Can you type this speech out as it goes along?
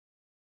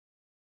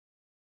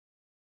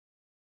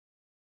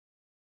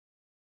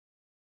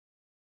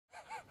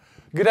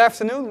Good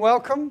afternoon,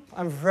 welcome.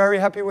 I'm very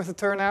happy with the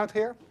turnout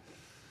here.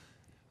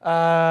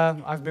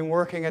 I've been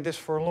working at this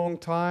for a long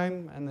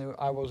time, and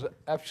I was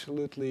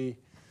absolutely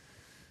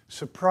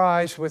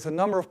surprised with the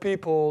number of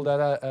people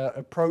that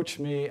approached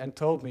me and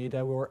told me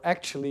they were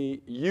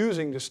actually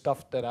using the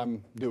stuff that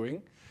I'm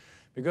doing.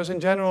 Because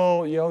in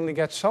general, you only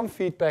get some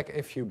feedback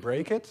if you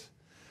break it,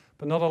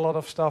 but not a lot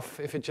of stuff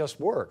if it just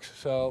works.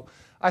 So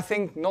I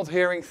think not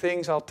hearing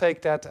things, I'll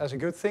take that as a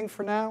good thing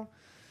for now,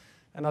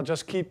 and I'll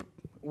just keep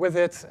with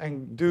it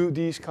and do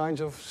these kinds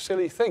of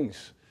silly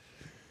things.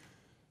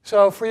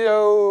 So for you,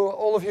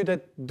 all of you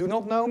that do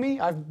not know me,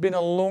 I've been a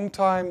long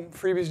time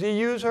FreeBSD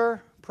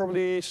user,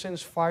 probably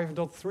since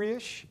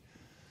 5.3-ish,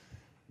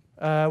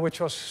 which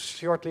was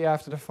shortly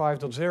after the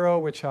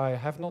 5.0, which I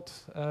have not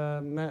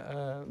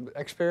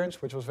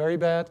experienced, which was very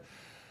bad.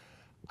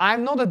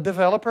 I'm not a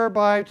developer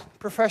by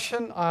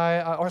profession,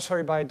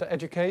 by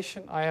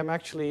education. I am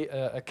actually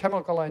a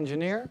chemical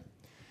engineer.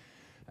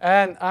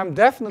 And I'm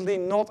definitely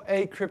not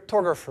a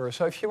cryptographer.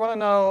 So if you want to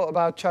know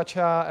about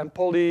Cha-Cha and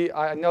Poly,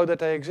 I know that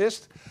they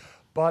exist,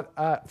 but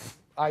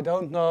I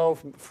don't know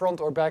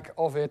front or back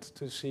of it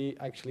to see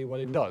actually what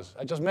it does.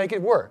 I just make it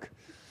work.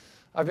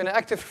 I've been an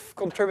active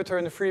contributor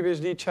in the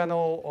FreeBSD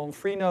channel on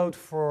Freenode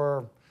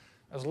for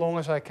as long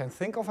as I can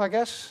think of, I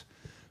guess,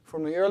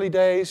 from the early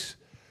days.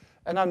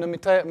 And I'm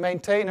the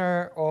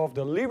maintainer of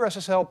the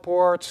LibreSSL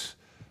ports,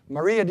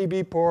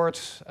 MariaDB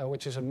ports,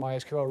 which is a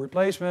MySQL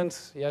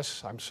replacement.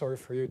 Yes, I'm sorry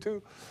for you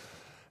too.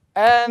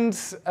 And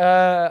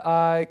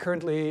I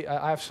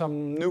have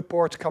some new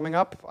ports coming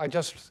up. I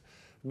just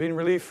been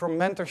relieved from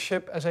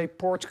mentorship as a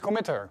ports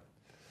committer.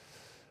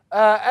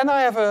 And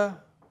I have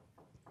a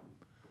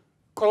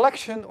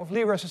collection of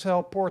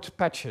LibreSSL ports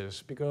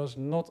patches, because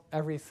not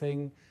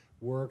everything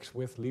works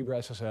with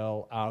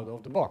LibreSSL out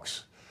of the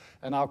box.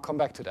 And I'll come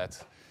back to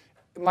that.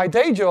 My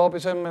day job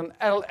is I'm an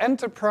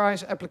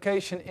enterprise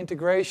application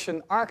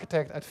integration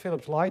architect at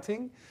Philips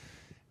Lighting.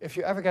 If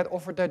you ever get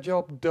offered that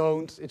job,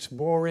 don't. It's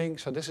boring.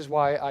 So this is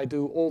why I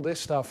do all this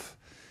stuff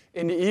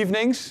in the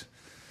evenings.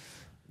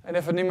 And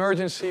if an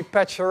emergency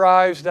patch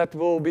arrives, that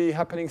will be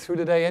happening through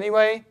the day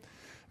anyway.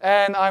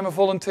 And I'm a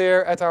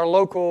volunteer at our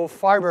local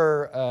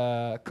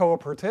fiber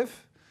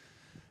cooperative,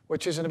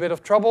 which is in a bit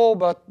of trouble,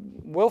 but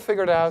we'll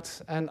figure it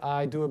out. And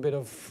I do a bit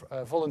of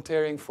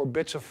volunteering for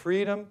Bits of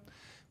Freedom,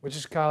 which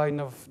is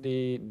kind of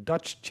the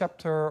Dutch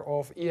chapter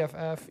of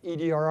EFF,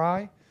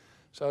 EDRI.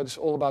 So it's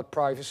all about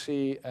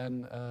privacy,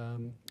 and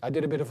I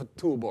did a bit of a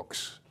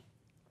toolbox,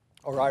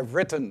 or I've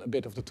written a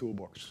bit of the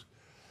toolbox.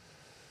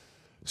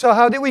 So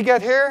how did we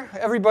get here?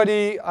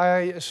 Everybody, I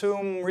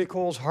assume,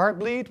 recalls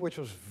Heartbleed, which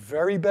was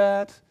very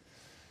bad.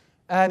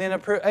 And in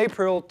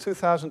April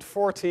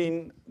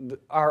 2014,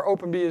 our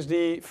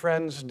OpenBSD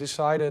friends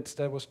decided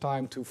that it was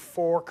time to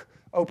fork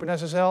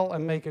OpenSSL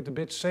and make it a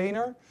bit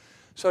saner.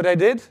 So they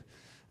did.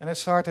 And I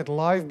started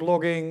live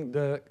blogging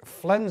the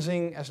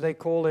flensing, as they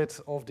call it,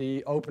 of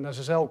the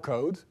OpenSSL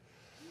code.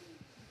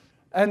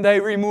 And they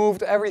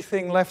removed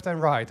everything left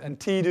and right, and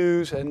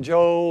TDOs and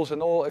Joels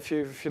and all. If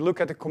you look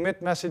at the commit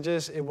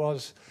messages, it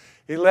was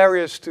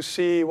hilarious to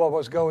see what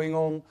was going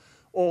on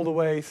all the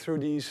way through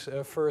these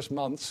first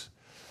months.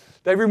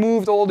 They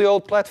removed all the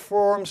old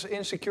platforms,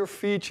 insecure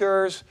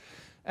features,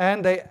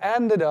 and they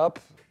ended up,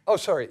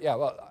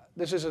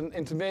 this is an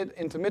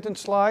intermittent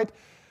slide.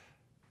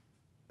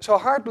 So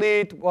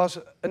Heartbleed was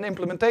an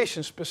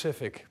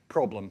implementation-specific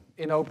problem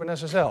in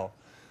OpenSSL.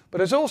 But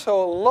there's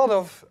also a lot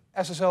of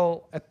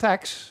SSL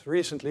attacks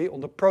recently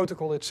on the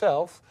protocol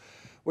itself,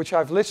 which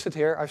I've listed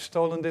here. I've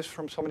stolen this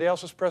from somebody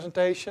else's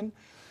presentation.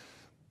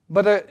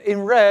 But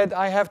in red,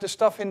 I have the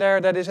stuff in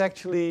there that is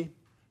actually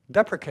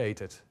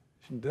deprecated.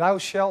 Thou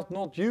shalt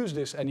not use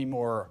this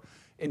anymore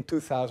in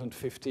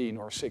 2015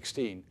 or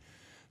 16.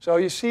 So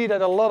you see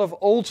that a lot of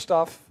old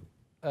stuff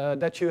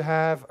that you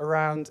have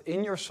around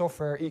in your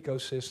software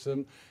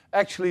ecosystem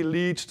actually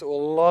leads to a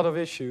lot of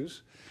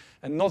issues.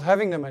 And not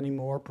having them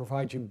anymore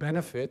provides you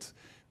benefit,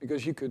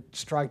 because you could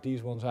strike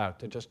these ones out.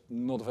 They're just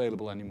not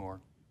available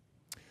anymore.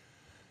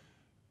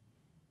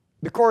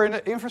 The Core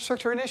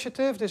Infrastructure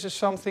Initiative, this is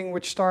something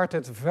which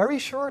started very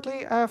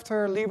shortly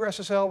after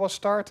LibreSSL was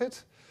started.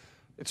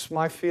 It's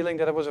my feeling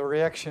that it was a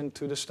reaction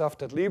to the stuff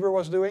that Libre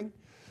was doing.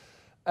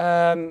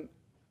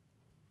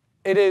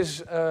 It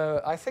is,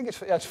 I think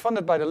it's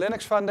funded by the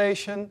Linux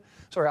Foundation.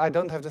 Sorry, I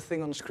don't have the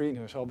thing on the screen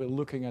here, so I'll be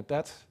looking at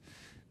that.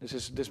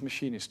 This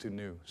machine is too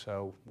new,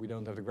 so we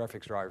don't have the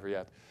graphics driver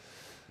yet.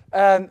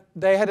 And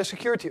they had a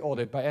security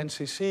audit by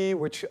NCC,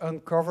 which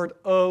uncovered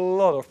a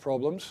lot of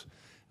problems.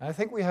 And I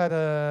think we had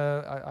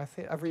I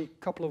think every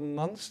couple of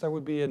months there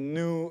would be a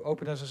new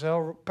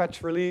OpenSSL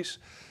patch release,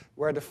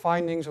 where the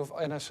findings of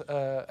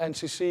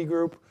NCC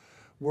group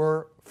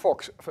were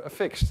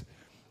fixed.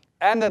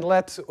 And that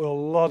led to a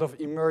lot of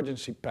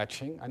emergency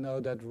patching. I know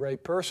that Ray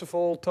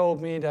Percival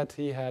told me that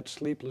he had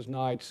sleepless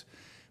nights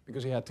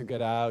because he had to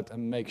get out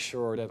and make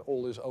sure that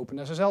all his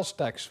OpenSSL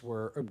stacks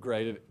were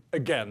upgraded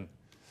again.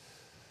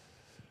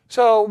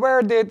 So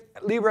where did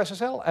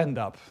LibreSSL end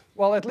up?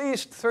 Well, at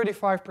least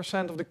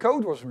 35% of the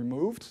code was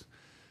removed.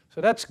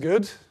 So that's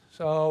good.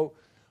 So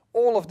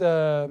all of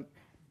the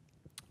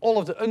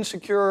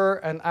unsecure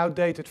and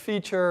outdated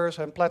features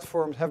and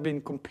platforms have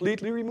been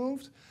completely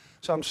removed.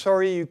 So I'm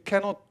sorry, you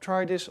cannot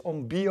try this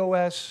on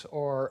BOS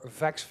or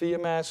VAX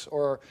VMS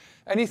or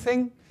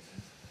anything.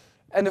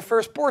 And the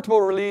first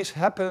portable release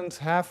happened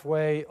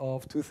halfway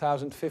of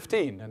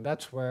 2015, and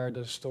that's where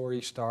the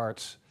story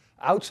starts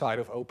outside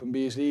of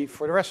OpenBSD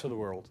for the rest of the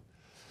world.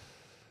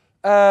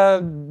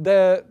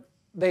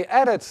 They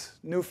added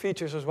new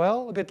features as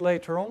well a bit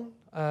later on,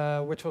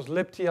 which was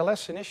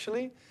libTLS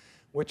initially,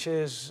 which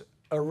is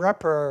a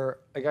wrapper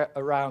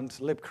around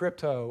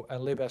libcrypto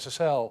and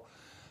libSSL,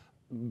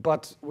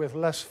 but with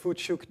less foot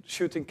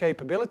shooting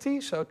capability,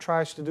 so it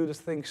tries to do the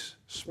things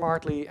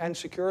smartly and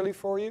securely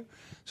for you,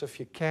 so if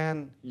you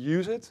can,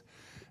 use it.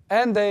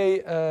 And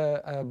they,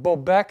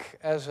 Bob Beck,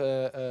 as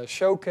a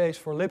showcase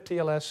for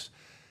libTLS,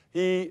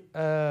 he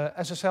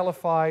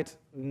SSLified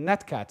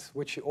Netcat,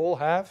 which you all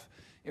have.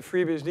 In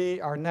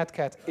FreeBSD, our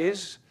Netcat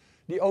is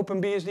the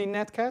OpenBSD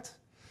Netcat.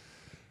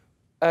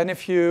 And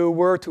if you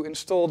were to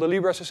install the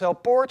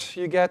LibreSSL ports,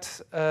 you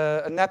get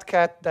a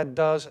Netcat that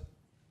does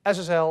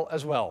SSL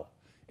as well,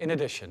 in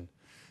addition.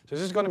 So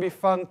this is going to be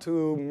fun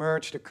to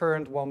merge the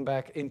current one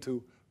back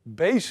into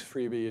base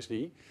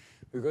FreeBSD,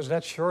 because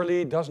that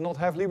surely does not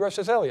have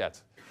LibreSSL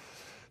yet.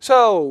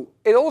 So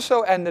it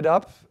also ended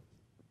up,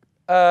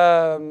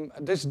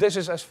 this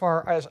is as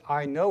far as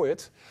I know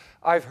it,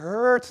 I've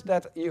heard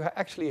that you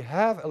actually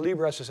have a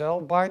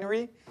LibreSSL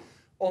binary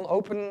on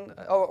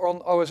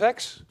on OS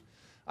X.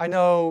 I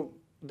know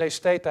they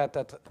state that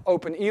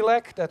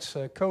OpenELEC, that's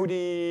a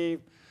Kodi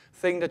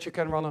thing that you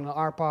can run on an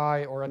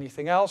RPi or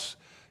anything else,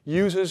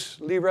 uses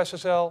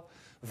LibreSSL.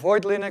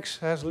 Void Linux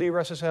has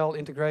LibreSSL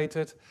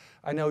integrated.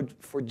 I know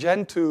for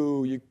Gen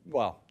 2,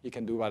 you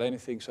can do about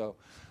anything, so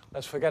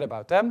let's forget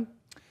about them.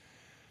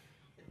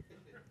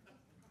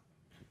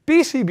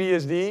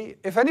 PCBSD,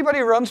 if anybody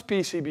runs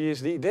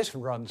PCBSD, this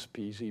runs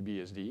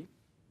PCBSD.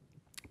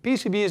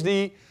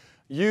 PCBSD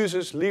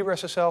uses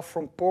LibreSSL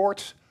from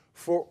ports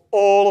for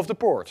all of the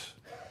ports.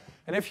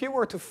 And if you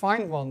were to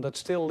find one that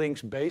still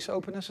links base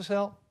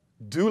OpenSSL,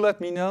 do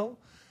let me know,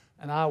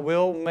 and I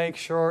will make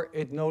sure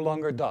it no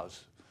longer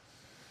does.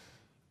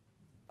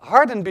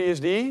 Hardened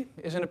BSD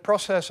is in the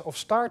process of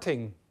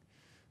starting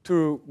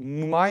to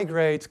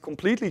migrate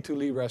completely to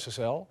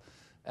LibreSSL,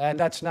 and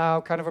that's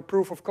now kind of a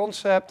proof of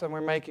concept, and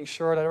we're making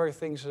sure that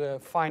everything's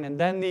fine and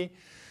dandy,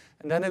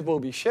 and then it will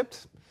be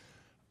shipped.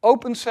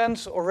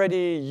 OpenSense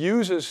already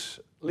uses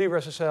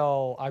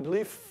LibreSSL, I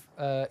believe,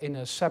 in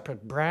a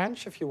separate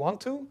branch, if you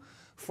want to,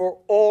 for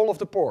all of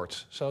the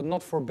ports, so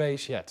not for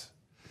base yet.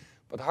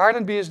 But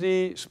Hardened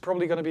BSD is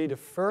probably going to be the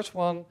first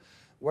one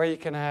where you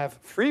can have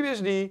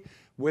FreeBSD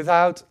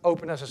without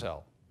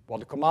OpenSSL. Well,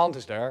 the command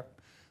is there,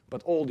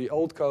 but all the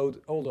old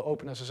code, all the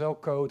OpenSSL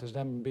code has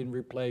then been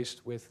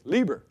replaced with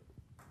Libre.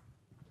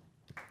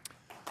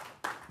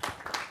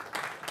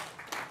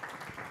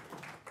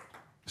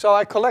 So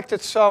I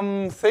collected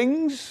some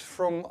things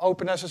from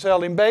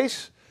OpenSSL in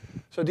base.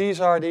 So these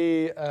are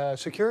the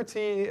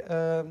security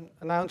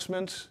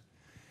announcements,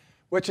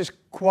 which is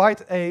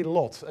quite a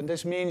lot. And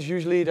this means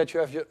usually that you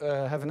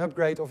have an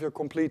upgrade of your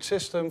complete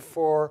system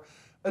for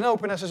an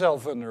OpenSSL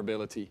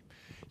vulnerability.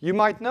 You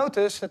might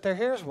notice that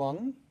here's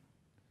one,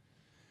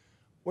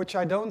 which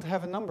I don't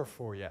have a number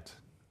for yet.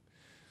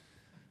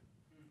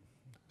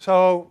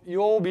 So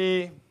you'll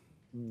be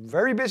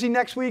very busy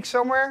next week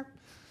somewhere,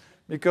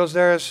 because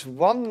there's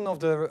one of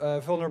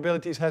the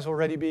vulnerabilities has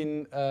already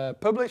been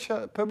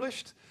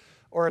published,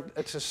 or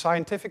it's a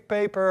scientific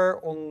paper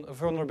on a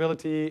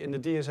vulnerability in the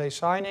DSA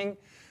signing,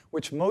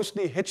 which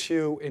mostly hits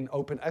you in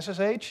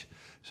OpenSSH.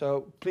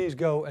 So please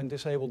go and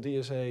disable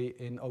DSA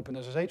in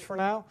OpenSSH for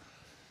now.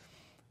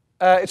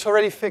 It's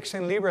already fixed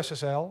in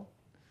LibreSSL,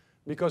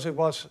 because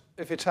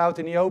if it's out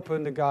in the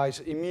open, the guys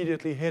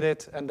immediately hit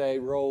it and they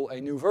roll a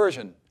new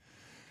version.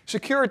 So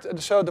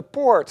the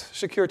port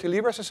security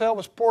LibreSSL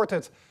was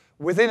ported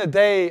within a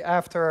day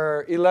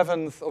after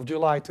 11th of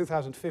July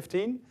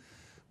 2015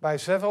 by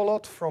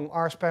Zevolot from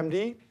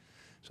rspamd.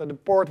 So the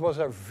port was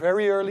there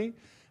very early.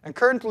 And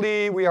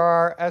currently we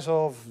are, as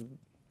of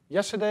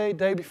yesterday,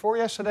 day before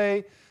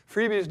yesterday,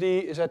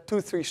 FreeBSD is at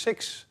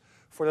 236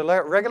 for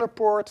the regular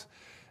port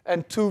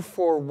and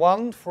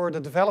 241 for the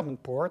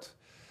development port.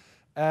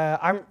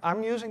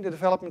 I'm using the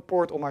development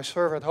port on my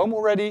server at home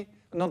already,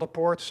 another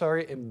port,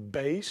 sorry, in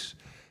base,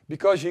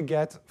 because you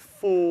get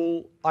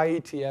full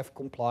IETF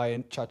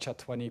compliant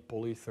CHA-20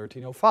 Poly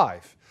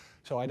 1305.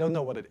 So I don't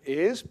know what it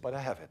is, but I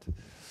have it.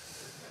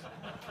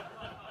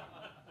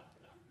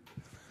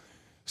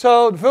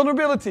 So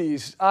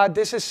vulnerabilities,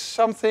 this is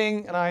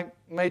something, and I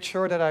made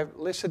sure that I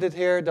listed it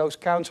here, those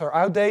counts are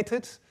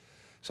outdated.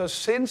 So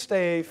since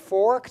they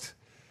forked,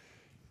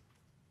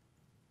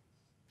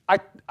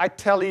 I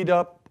tallied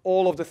up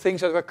all of the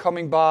things that were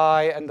coming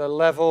by and the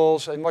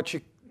levels, and what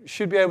you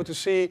should be able to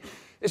see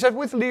is that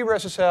with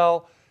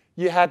LibreSSL,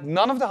 you had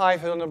none of the high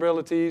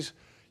vulnerabilities,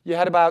 you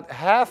had about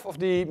half of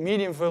the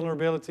medium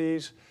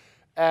vulnerabilities,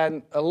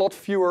 and a lot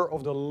fewer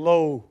of the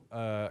low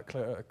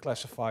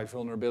classified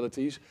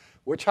vulnerabilities,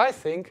 which I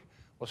think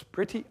was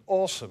pretty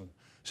awesome.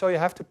 So you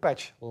have to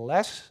patch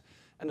less,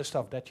 and the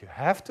stuff that you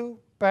have to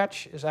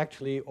patch is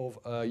actually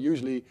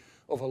usually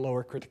of a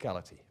lower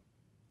criticality.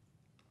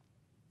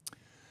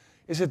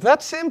 Is it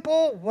that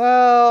simple?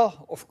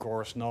 Well, of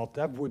course not.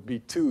 That would be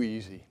too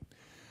easy.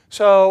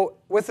 So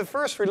with the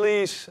first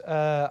release,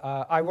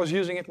 I was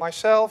using it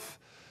myself.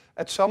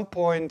 At some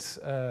point,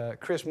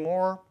 Chris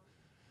Moore,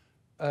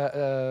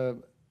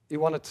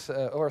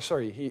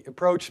 he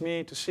approached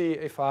me to see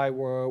if I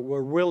were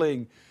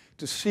willing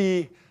to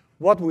see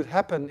what would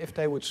happen if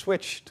they would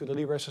switch to the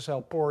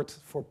LibreSSL port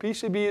for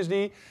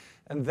PCBSD.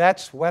 And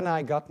that's when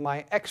I got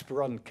my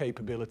exp-run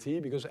capability,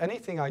 because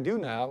anything I do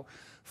now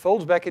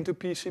folds back into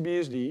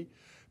PCBSD.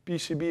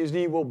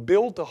 PCBSD will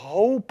build the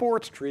whole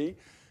port tree,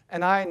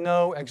 and I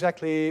know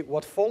exactly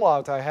what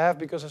fallout I have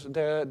because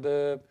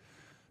the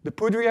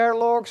Poudriere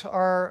logs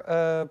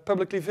are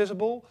publicly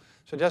visible.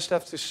 So just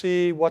have to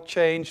see what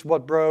changed,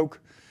 what broke,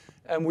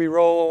 and we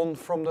roll on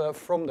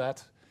from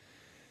that.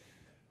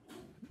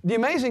 The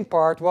amazing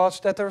part was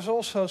that there's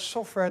also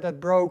software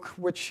that broke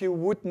which you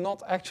would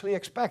not actually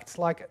expect,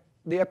 like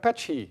the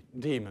Apache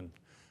daemon.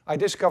 I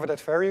discovered that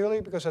very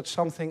early because that's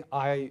something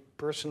I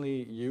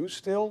personally use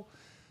still.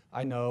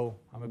 I know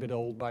I'm a bit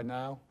old by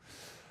now.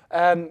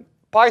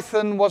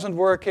 Python wasn't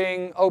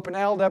working,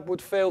 OpenLDAP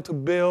would fail to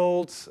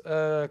build,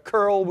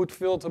 curl would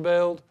fail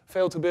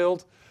to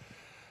build.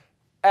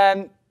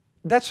 And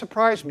that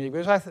surprised me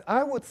because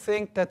I would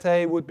think that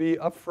they would be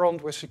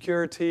upfront with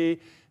security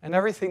and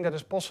everything that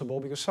is possible,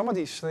 because some of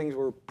these things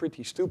were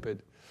pretty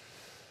stupid.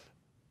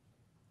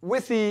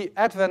 With the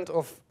advent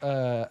of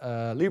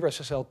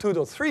LibreSSL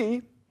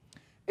 2.3,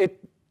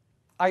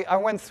 I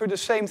went through the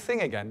same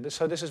thing again.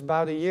 So this is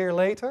about a year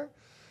later.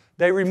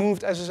 They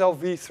removed SSL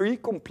v3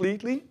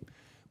 completely,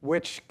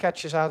 which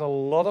catches out a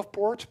lot of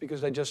ports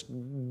because they just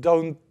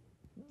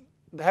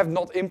have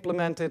not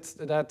implemented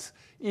that,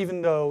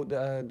 even though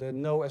the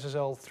no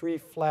SSL 3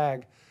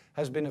 flag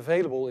has been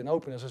available in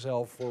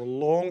OpenSSL for a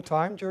long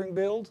time during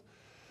build.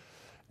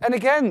 And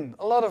again,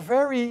 a lot of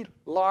very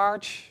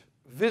large,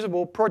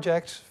 visible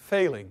projects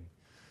failing.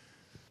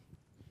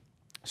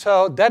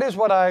 So that is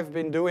what I've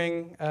been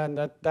doing, and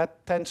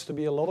that tends to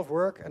be a lot of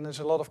work, and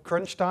there's a lot of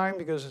crunch time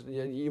because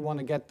you want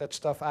to get that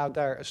stuff out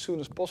there as soon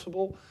as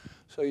possible.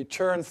 So you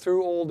churn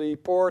through all the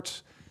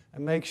ports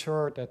and make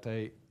sure that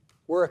they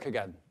work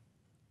again.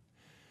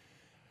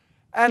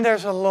 And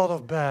there's a lot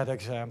of bad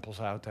examples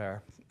out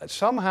there.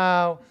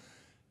 Somehow,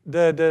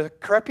 the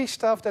crappy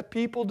stuff that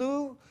people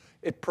do,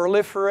 it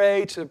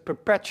proliferates, it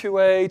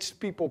perpetuates,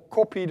 people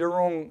copy the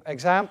wrong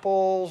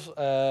examples.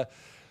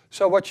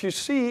 So what you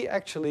see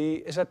actually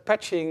is that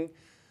patching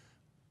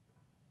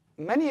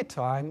many a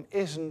time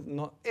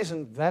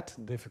isn't that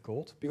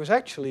difficult, because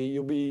actually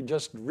you'll be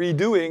just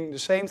redoing the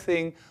same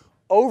thing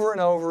over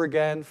and over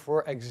again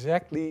for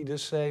exactly the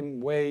same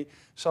way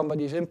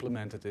somebody's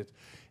implemented it.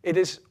 It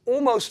is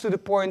almost to the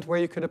point where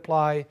you could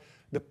apply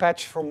the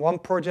patch from one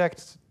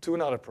project to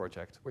another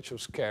project, which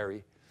was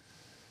scary.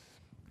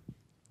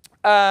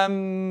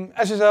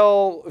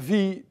 SSL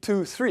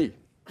v2.3.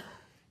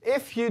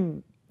 If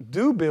you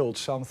do build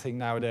something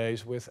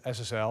nowadays with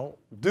SSL,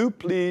 do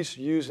please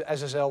use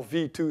SSL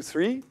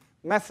v2.3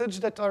 methods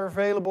that are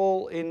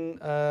available in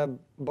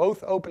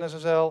both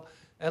OpenSSL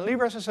and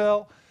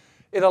LibreSSL.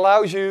 It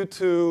allows you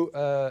to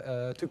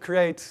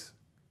create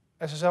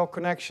SSL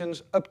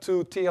connections up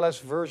to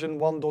TLS version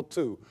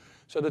 1.2.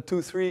 So the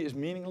 2.3 is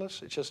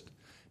meaningless, it's just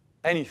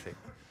anything.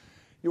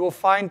 You will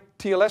find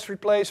TLS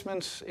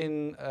replacements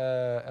in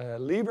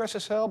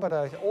LibreSSL, but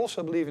I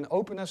also believe in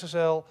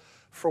OpenSSL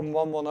from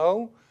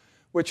 1.1.0,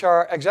 which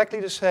are exactly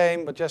the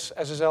same, but just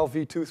SSL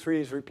v2.3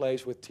 is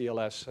replaced with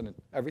TLS, and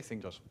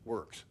everything just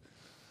works.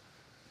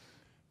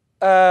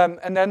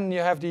 And then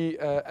you have the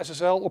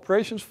SSL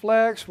operations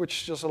flags,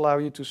 which just allow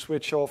you to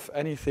switch off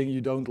anything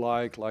you don't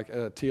like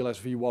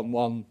TLS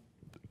v1.1,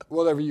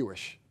 whatever you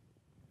wish.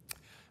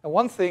 And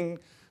one thing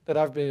that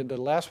the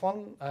last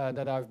one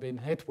that I've been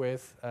hit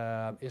with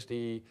is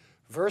the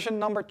version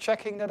number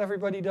checking that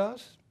everybody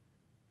does.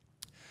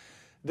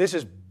 This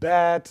is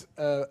bad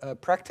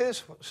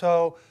practice.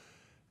 So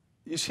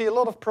you see a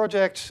lot of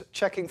projects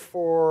checking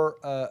for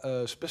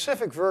a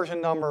specific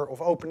version number of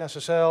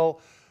OpenSSL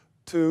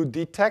to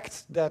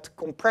detect that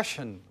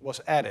compression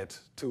was added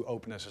to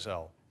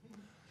OpenSSL.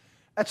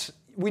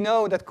 We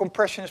know that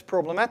compression is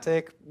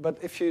problematic, but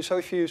if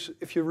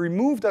you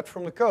remove that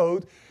from the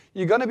code,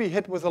 you're going to be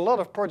hit with a lot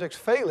of projects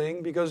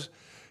failing because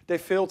they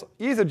failed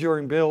either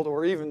during build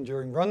or even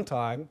during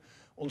runtime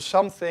on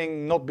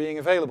something not being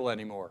available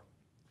anymore.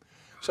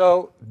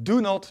 So do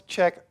not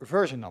check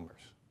version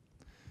numbers.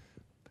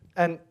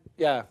 And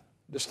yeah,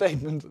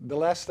 the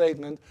last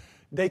statement,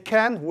 they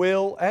can,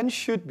 will, and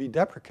should be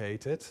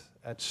deprecated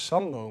at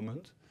some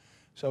moment.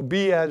 So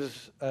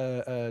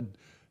do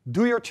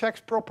your checks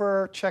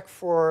proper, check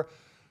for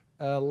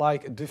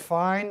like a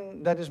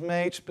define that is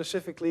made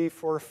specifically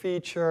for a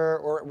feature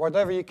or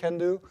whatever you can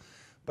do,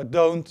 but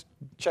don't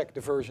check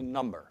the version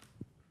number.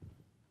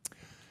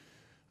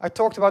 I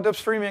talked about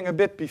upstreaming a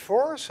bit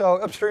before. So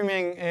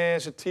upstreaming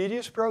is a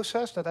tedious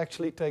process that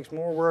actually takes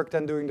more work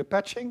than doing the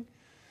patching.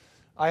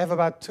 I have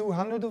about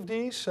 200 of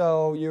these,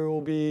 so you will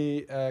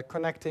be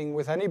connecting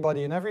with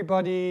anybody and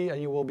everybody,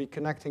 and you will be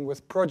connecting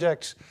with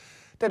projects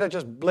that are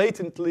just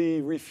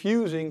blatantly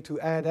refusing to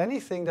add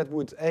anything that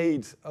would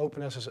aid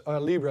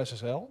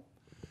LibreSSL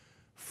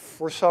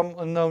for some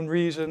unknown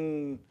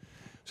reason.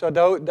 So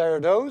there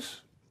are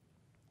those.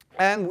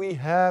 And we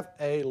have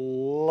a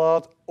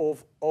lot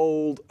of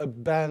old,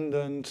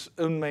 abandoned,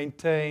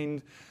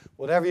 unmaintained,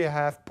 whatever you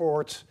have,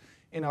 ports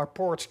in our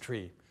ports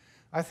tree.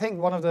 I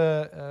think one of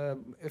the,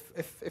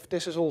 if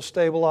this is all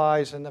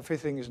stabilized and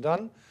everything is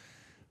done,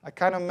 I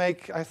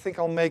think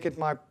I'll make it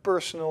my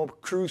personal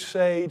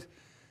crusade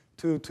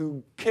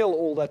to kill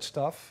all that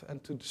stuff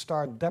and to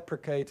start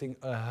deprecating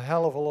a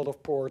hell of a lot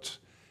of ports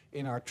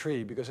in our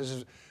tree. Because this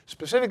is,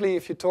 specifically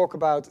if you talk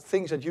about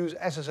things that use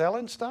SSL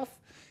and stuff,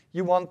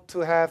 you want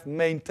to have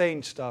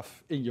maintained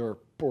stuff in your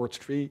ports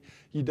tree.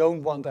 You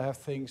don't want to have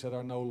things that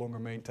are no longer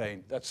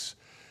maintained. That's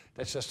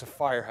just a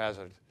fire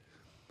hazard.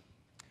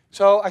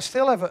 So I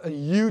still have a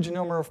huge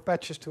number of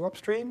patches to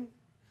upstream,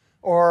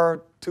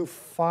 or to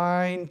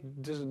find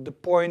the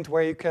point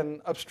where you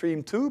can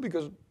upstream to,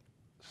 because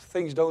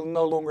things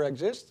no longer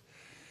exist.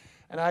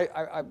 And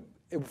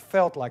it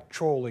felt like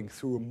trawling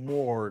through a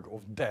morgue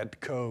of dead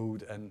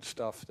code and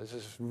stuff. This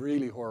is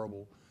really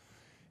horrible.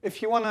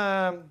 If you want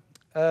to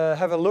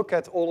have a look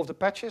at all of the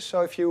patches,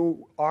 so if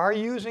you are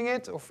using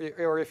it,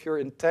 or if you're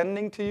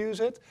intending to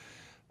use it,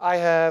 I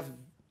have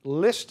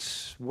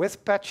lists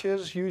with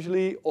patches,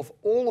 usually, of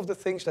all of the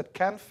things that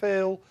can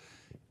fail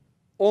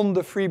on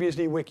the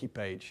FreeBSD wiki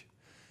page.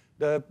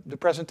 The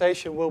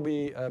presentation will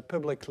be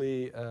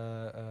publicly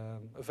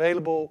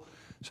available,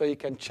 so you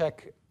can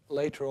check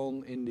later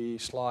on in the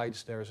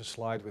slides. There's a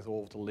slide with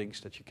all of the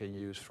links that you can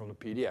use from the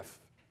PDF.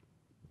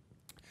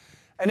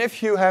 And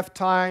if you have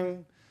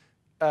time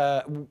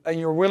and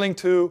you're willing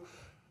to,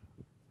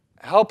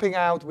 helping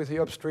out with the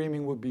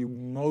upstreaming would be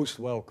most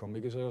welcome,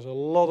 because there's a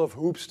lot of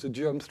hoops to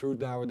jump through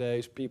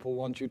nowadays. People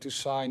want you to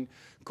sign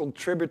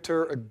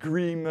contributor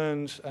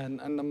agreements,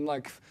 and I'm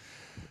like,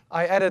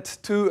 I added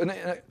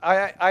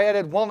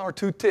one or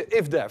two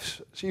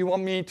if-defs. So you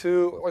want me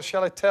to, or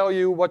shall I tell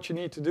you what you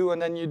need to do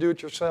and then you do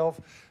it yourself?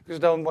 Because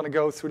I don't want to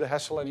go through the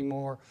hassle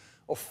anymore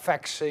of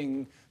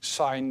faxing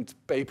signed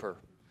paper.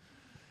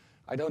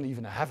 I don't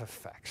even have a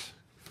fax,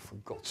 for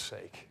God's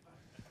sake.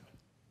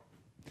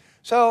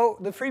 So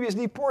the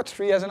FreeBSD ports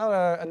tree has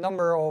a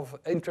number of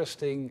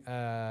interesting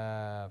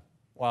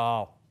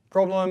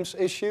problems,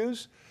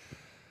 issues.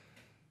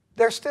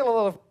 There's still a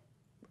lot of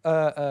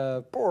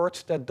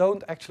ports that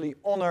don't actually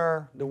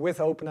honor the with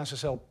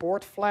OpenSSL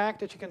port flag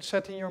that you can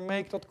set in your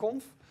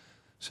make.conf.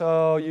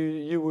 So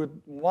you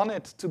would want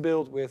it to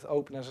build with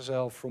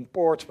OpenSSL from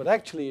ports, but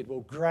actually it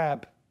will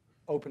grab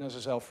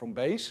OpenSSL from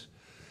base.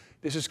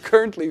 This is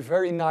currently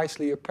very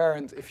nicely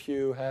apparent if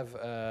you have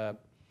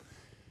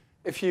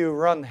if you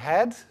run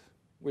head,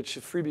 which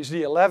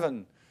FreeBSD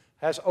 11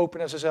 has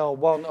OpenSSL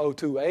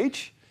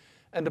 102H,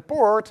 and the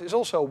port is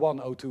also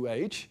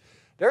 102H.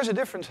 There's a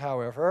difference,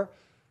 however.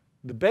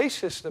 The base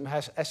system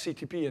has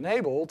SCTP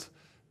enabled,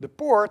 the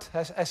port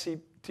has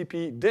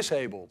SCTP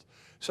disabled.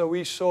 So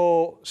we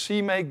saw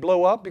CMake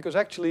blow up because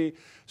actually,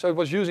 so it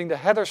was using the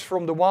headers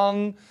from the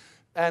one,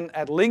 and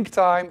at link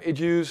time it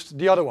used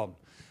the other one,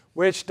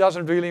 which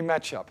doesn't really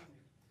match up.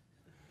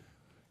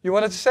 You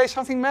wanted to say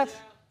something, Matt? Yeah.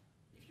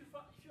 If you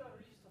have a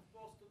list of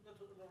ports not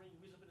honoring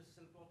with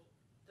OpenSSL port,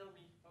 tell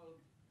me how.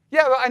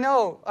 Yeah, well, I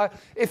know.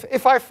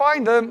 If I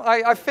find them,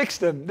 I fix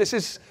them.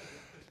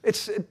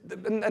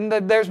 And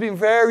there's been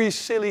very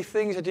silly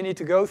things that you need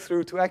to go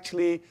through to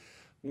actually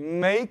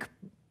make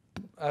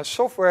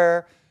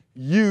software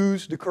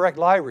use the correct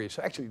libraries.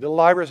 So actually, the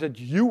libraries that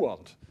you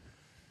want.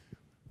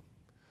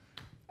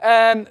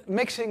 And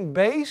mixing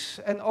base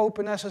and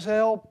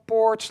OpenSSL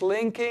ports,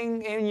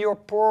 linking in your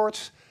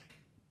ports,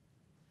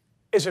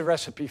 is a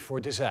recipe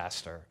for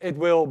disaster. It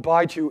will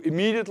bite you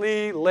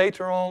immediately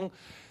later on.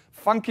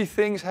 Funky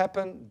things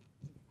happen.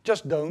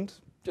 Just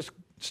don't. Just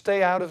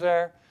stay out of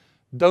there.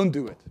 Don't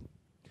do it.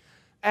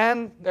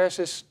 And there's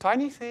this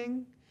tiny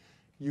thing.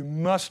 You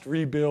must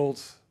rebuild,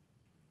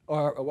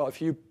 or well,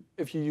 if you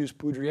use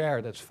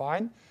Poudriere, that's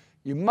fine.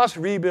 You must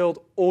rebuild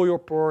all your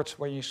ports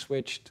when you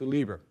switch to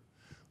Libre,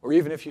 or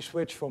even if you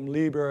switch from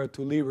Libre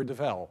to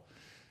LibreDevel,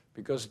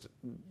 because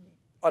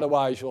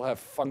otherwise you'll have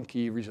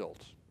funky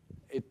results.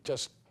 It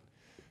just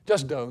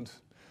don't.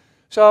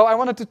 So I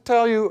wanted to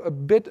tell you a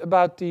bit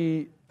about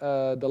the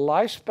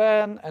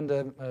lifespan and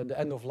the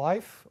end of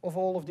life of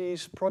all of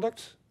these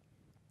products.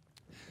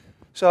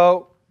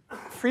 So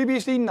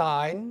FreeBSD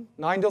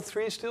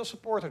 9.3 is still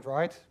supported,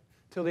 right?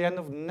 Till the end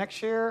of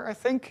next year, I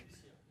think?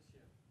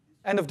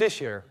 End of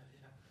this year.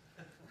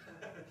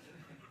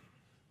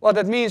 Well,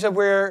 that means that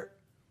we're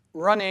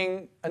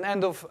running an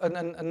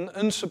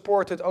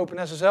unsupported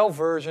OpenSSL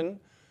version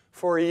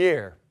for a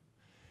year.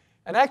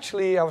 And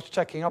actually, I was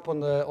checking up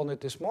on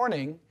it this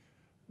morning.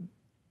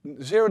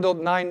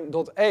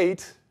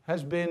 0.9.8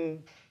 has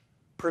been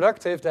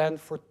productive then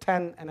for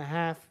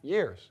 10.5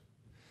 years,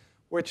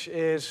 which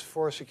is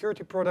for a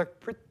security product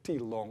pretty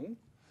long.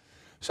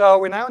 So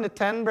we're now in the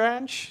 10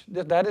 branch.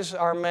 That is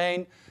our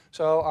main.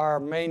 So our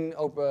main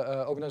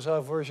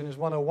OpenSSL version is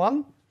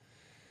 101.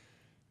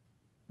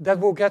 That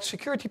will get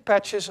security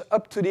patches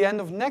up to the end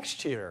of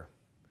next year.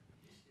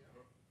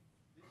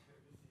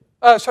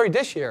 Sorry,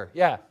 this year,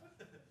 yeah.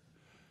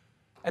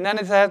 And then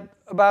it had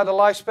about a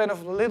lifespan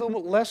of a little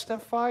less than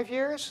 5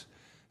 years.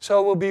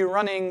 So we'll be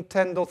running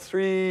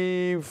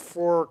 10.3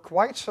 for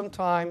quite some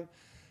time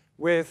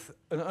with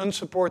an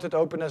unsupported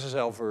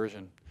OpenSSL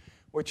version,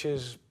 which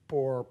is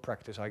poor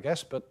practice, I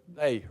guess. But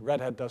hey,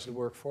 Red Hat does the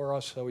work for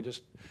us, so we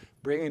just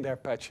bring in their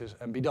patches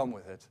and be done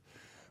with it.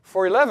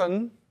 For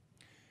 11,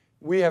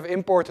 we have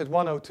imported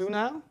 102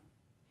 now,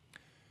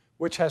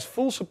 which has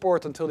full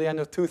support until the end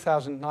of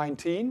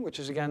 2019, which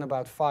is again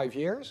about 5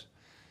 years.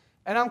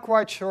 And I'm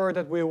quite sure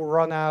that we will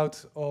run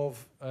out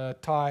of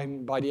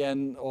time by the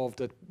end of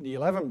the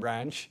 11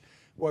 branch,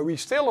 where we're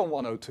still on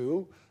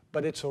 102,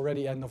 but it's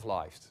already end of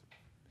life.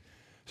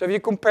 So if you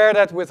compare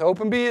that with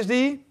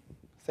OpenBSD,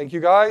 thank you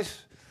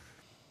guys,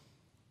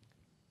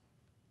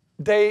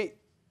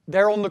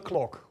 they're on the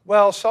clock.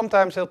 Well,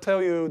 sometimes they'll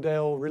tell you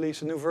they'll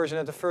release a new version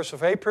at the 1st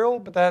of April,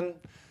 but then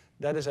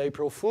that is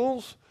April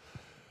Fool's.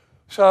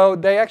 So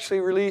they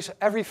actually release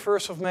every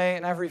 1st of May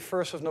and every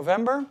 1st of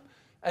November,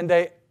 and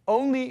they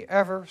only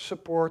ever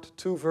support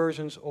 2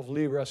 versions of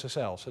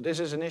LibreSSL. So this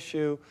is an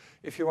issue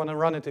if you want to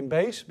run it in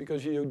base,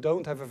 because you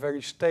don't have a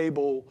very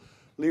stable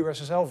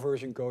LibreSSL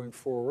version going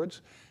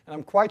forwards. And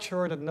I'm quite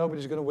sure that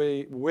nobody's going to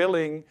be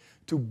willing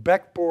to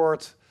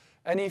backport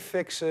any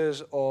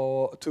fixes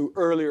or to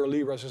earlier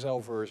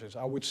LibreSSL versions.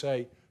 I would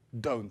say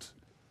don't.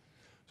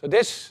 So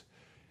this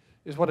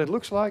is what it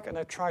looks like, and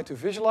I try to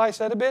visualize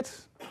that a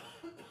bit.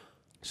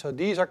 So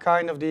these are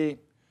kind of the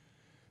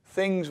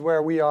things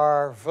where we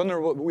are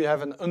vulnerable. We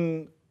have an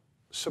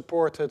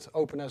unsupported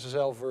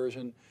OpenSSL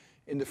version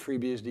in the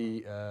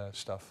FreeBSD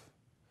stuff.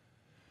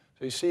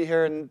 So you see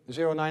here in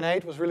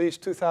 098 was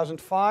released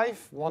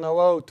 2005,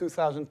 100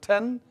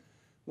 2010,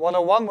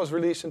 101 was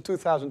released in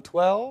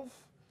 2012.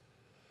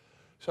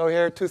 So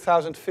here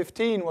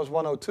 2015 was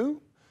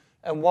 102,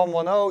 and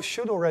 110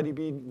 should already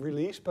be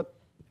released, but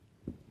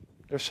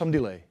there's some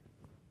delay.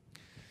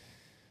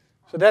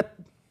 So that,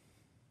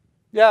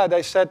 yeah,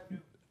 they said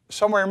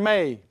somewhere in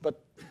May,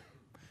 but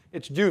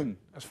it's June,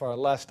 as far as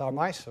last time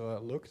I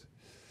looked.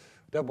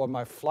 That's what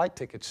my flight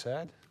ticket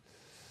said.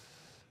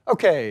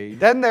 Okay,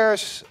 then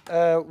there's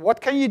what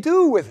can you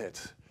do with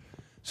it?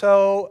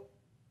 So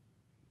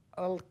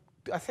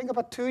I think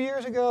about 2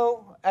 years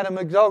ago, Adam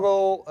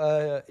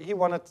McDougall, he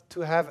wanted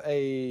to have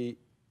a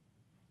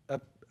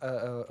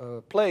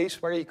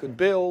place where he could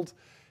build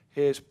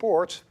his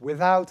ports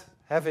without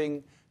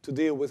having to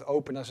deal with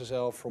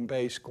OpenSSL from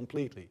base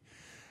completely.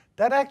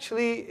 That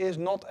actually is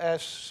not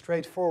as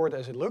straightforward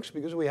as it looks,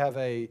 because we have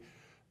a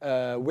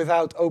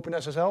without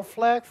OpenSSL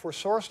flag for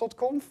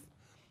source.conf,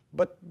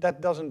 but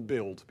that doesn't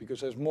build,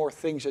 because there's more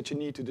things that you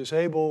need to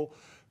disable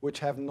which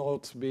have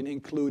not been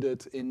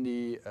included in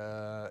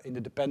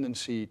the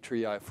dependency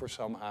tree for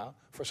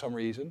some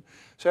reason.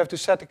 So you have to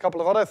set a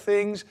couple of other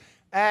things,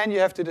 and you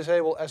have to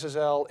disable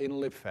SSL in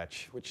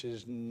libfetch, which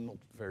is not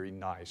very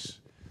nice.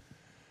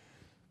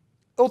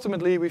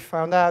 Ultimately, we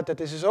found out that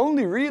this is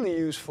only really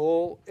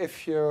useful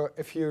if you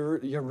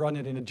run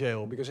it in a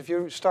jail, because if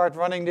you start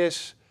running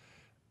this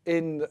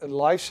in a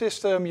live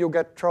system, you'll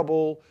get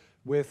trouble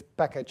with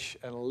package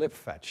and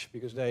libfetch,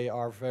 because they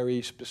are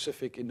very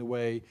specific in the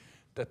way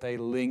that they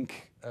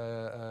link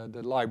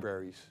the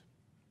libraries.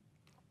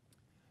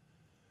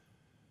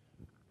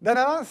 Then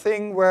another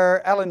thing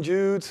where Alan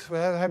Jude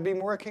had been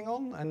working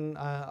on, and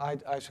I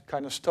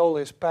kind of stole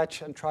his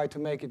patch and tried to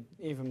make it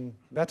even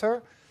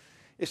better,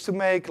 is to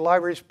make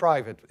libraries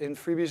private. In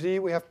FreeBSD,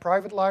 we have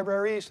private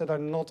libraries that are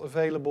not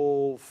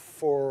available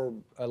for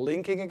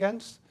linking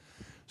against.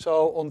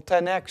 So on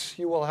 10x,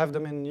 you will have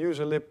them in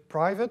user lib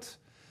private.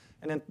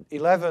 And in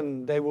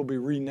 11, they will be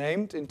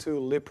renamed into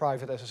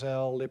libprivate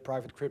SSL,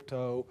 libprivate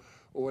crypto,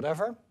 or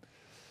whatever.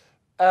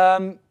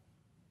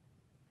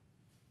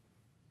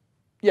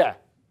 Yeah,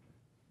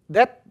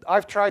 that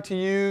I've tried to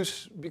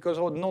use because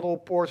not all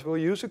ports will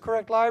use the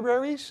correct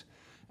libraries.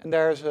 And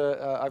there's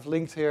I've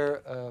linked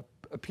here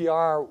a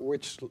PR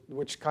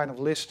which kind of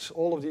lists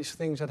all of these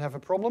things that have a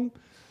problem.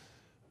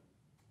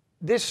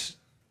 This,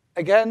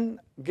 again,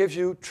 gives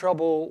you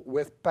trouble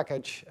with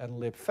package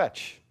and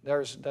libfetch.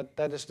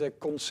 That is the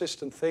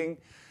consistent thing,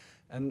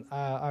 and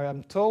I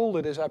am told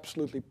it is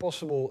absolutely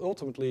possible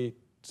ultimately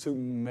to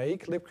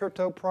make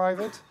libcrypto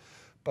private,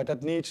 but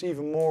that needs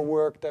even more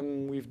work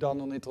than we've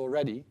done on it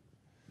already.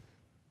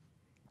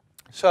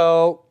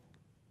 So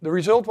the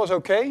result was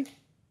okay,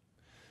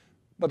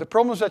 but the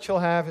problems that you'll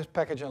have is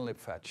package and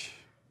libfetch.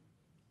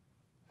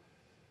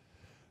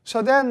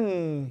 So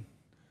then,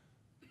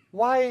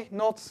 why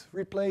not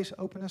replace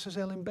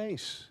OpenSSL in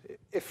base?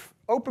 If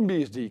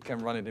OpenBSD can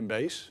run it in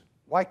base,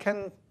 why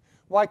can't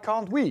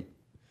we?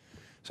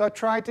 So I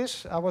tried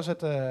this. I was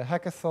at a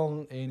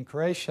hackathon in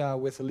Croatia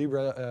with the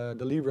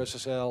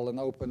LibreSSL and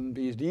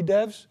OpenBSD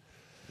devs.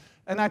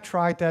 And I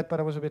tried that,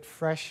 but I was a bit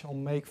fresh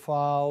on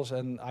Makefiles,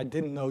 and I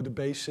didn't know the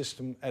base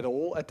system at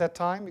all at that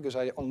time, because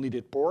I only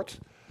did port.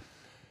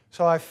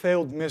 So I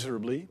failed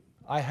miserably.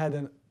 I had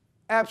an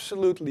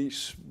absolutely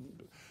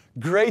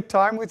great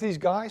time with these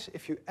guys.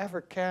 If you ever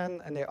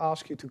can, and they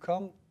ask you to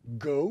come,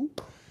 go.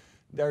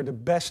 They're the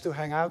best to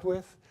hang out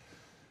with.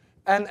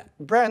 And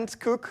Brent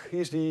Cook,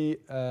 he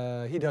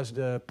does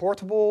the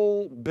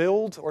portable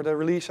build or the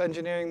release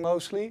engineering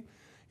mostly.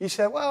 He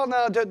said, well,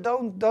 no,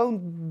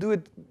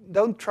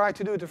 don't try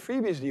to do it the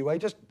FreeBSD way.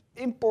 Just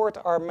import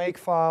our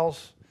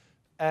Makefiles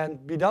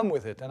and be done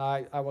with it. And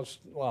I was,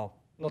 well,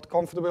 not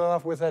comfortable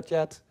enough with that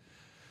yet.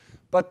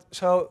 But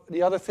so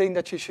the other thing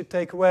that you should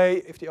take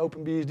away, if the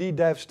OpenBSD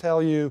devs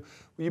tell you,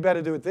 well, you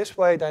better do it this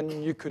way,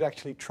 then you could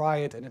actually try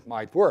it and it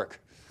might work.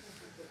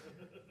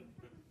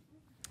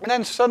 And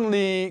then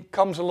suddenly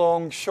comes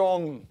along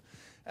Sean,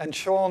 and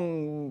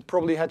Sean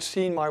probably had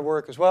seen my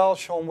work as well,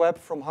 Sean Webb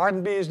from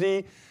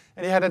HardenedBSD,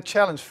 and he had a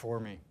challenge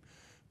for me.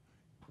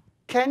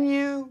 Can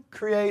you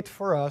create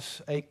for us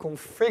a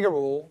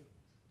configurable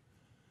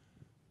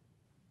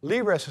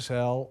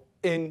LibreSSL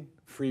in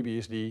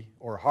FreeBSD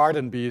or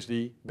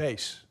HardenedBSD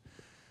base?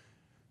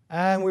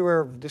 And we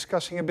were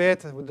discussing a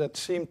bit, that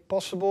seemed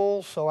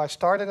possible, so I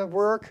started at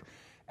work,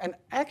 and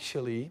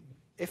actually,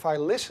 if I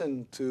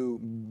listen to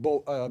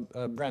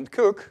Brent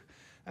Cook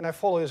and I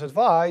follow his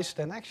advice,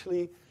 then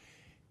actually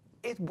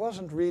it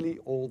wasn't really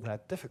all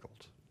that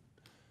difficult.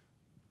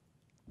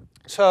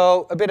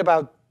 So a bit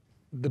about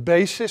the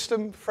base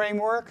system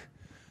framework.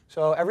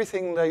 So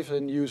everything lives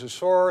in user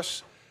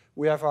source.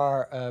 We have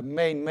our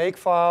main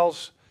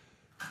Makefiles.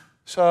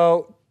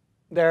 So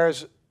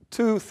there's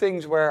two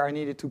things where I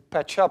needed to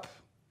patch up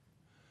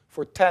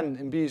for 10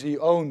 in BSD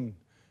own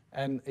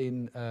and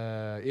in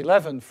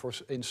 11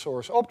 in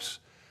source ops.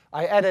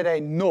 I added a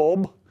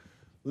knob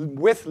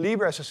with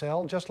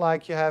LibreSSL, just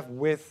like you have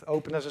with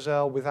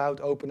OpenSSL, without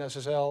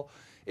OpenSSL.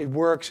 It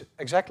works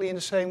exactly in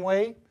the same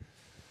way.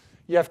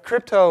 You have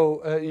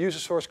crypto, user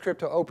source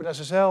crypto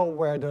OpenSSL,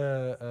 where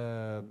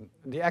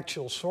the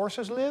actual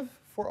sources live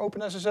for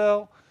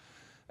OpenSSL.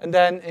 And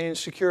then in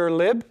secure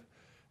lib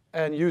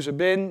and user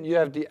bin, you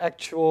have the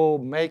actual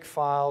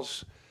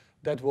Makefiles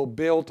that will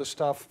build the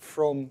stuff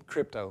from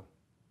crypto.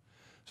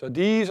 So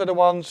these are the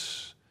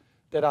ones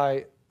that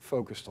I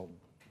focused on.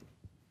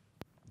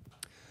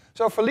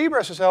 So for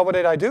LibreSSL, what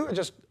did I do? I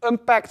just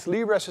unpacked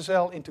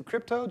LibreSSL into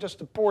crypto,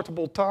 just a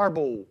portable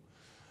tarball.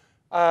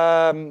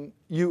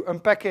 You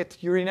unpack it,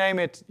 you rename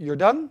it, you're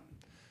done.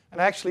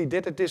 And I actually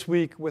did it this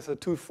week with a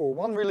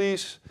 2.4.1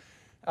 release.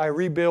 I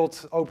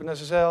rebuilt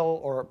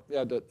OpenSSL, or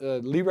yeah,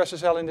 the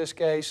LibreSSL in this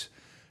case,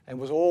 and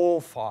it was all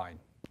fine.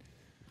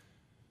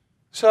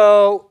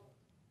 So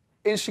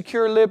in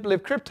secure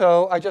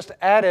libcrypto, I just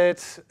added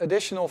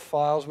additional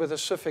files with a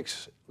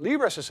suffix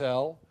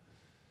LibreSSL,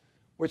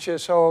 which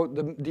is, so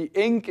the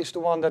inc is the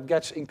one that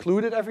gets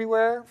included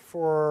everywhere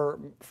for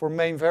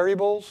main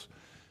variables.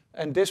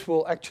 And this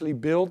will actually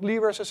build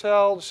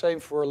LibreSSL, the same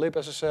for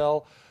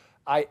libSSL.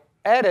 I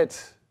added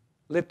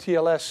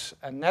libTLS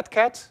and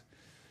netcat.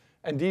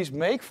 And these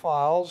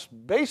Makefiles,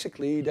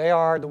 basically, they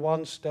are the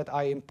ones that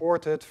I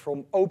imported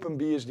from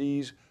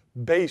OpenBSD's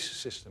base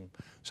system.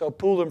 So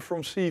pull them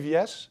from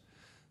CVS,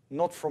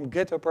 not from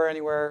GitHub or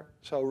anywhere.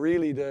 So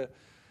really the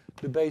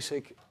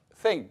basic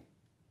thing.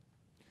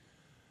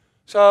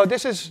 So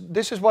this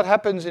is what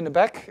happens in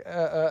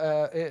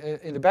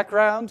the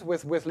background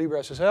with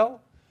LibreSSL.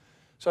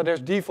 So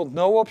there's default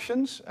no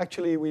options.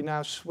 Actually, we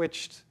now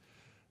switched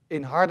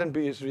in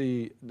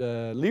HardenedBSD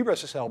the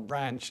LibreSSL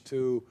branch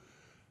to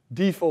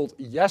default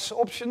yes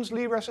options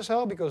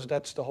LibreSSL, because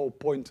that's the whole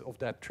point of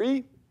that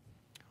tree.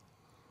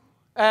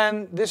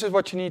 And this is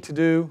what you need to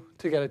do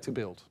to get it to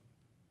build.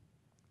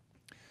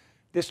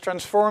 This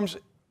transforms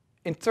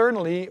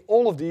internally,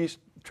 all of these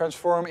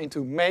transform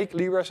into make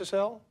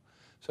LibreSSL.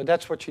 So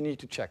that's what you need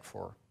to check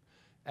for.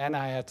 And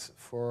I had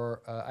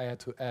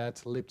to add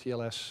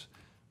libTLS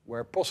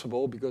where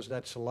possible, because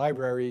that's a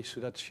library, so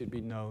that should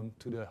be known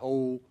to the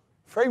whole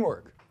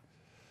framework.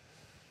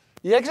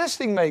 The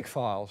existing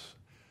Makefiles.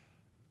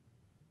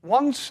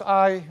 Once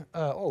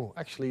oh,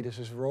 actually this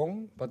is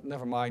wrong, but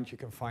never mind, you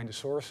can find the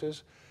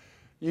sources.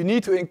 You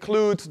need to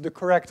include the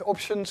correct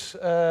options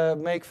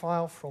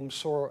Makefile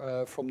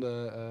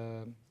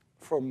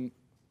from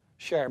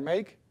share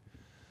make.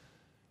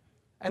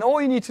 And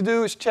all you need to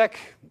do is check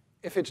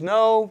if it's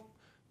no.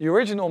 The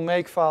original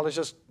Makefile is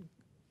just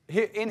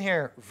in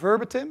here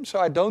verbatim, so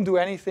I don't do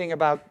anything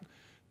about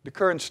the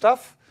current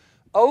stuff.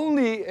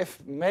 Only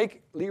if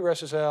make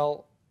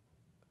LibreSSL.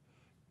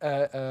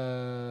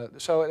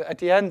 So at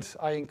the end,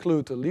 I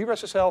include the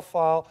LibreSSL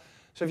file.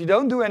 So if you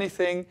don't do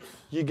anything,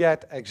 you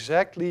get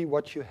exactly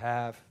what you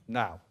have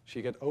now. So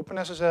you get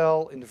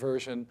OpenSSL in the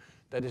version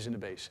that is in the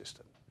base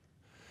system.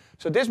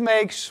 So this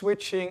makes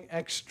switching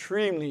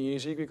extremely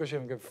easy, because you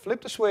can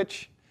flip the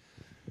switch,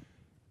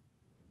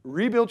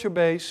 rebuild your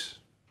base.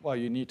 Well,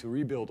 you need to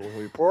rebuild all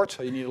your ports,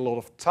 so you need a lot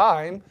of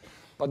time.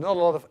 but not a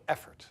lot of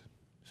effort.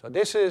 So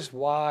this is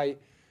why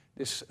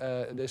this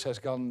has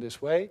gone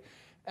this way.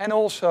 And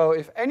also,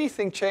 if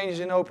anything changes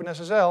in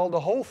OpenSSL,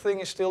 the whole thing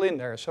is still in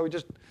there. So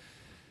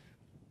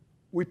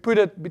we put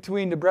it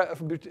between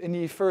in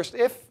the first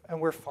if,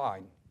 and we're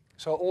fine.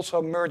 So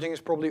also merging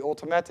is probably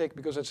automatic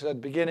because it's at the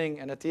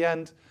beginning and at the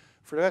end.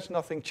 For the rest,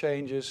 nothing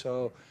changes.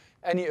 So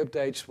any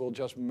updates will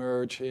just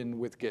merge in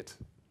with Git.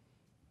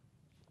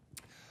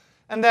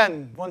 And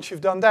then once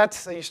you've done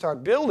that and you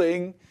start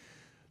building,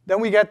 then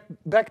we get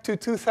back to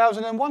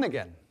 2001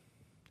 again.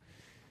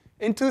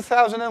 In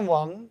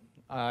 2001,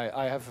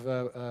 I have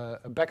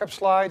a backup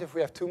slide if we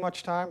have too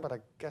much time, but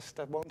I guess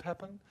that won't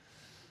happen.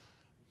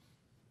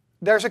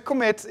 There's a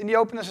commit in the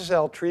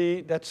OpenSSL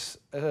tree that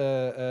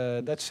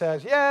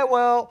says, yeah,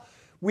 well,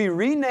 we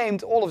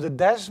renamed all of the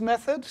DES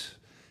methods,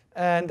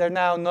 and they're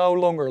now no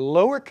longer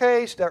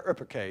lowercase, they're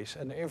uppercase.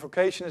 And the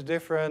invocation is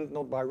different,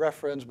 not by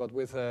reference, but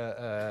with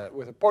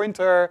a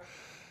pointer.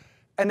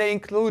 And they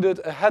included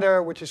a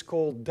header which is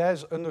called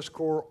des_old.h.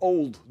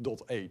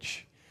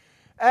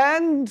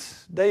 And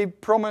they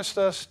promised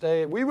us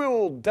we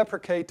will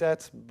deprecate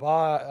that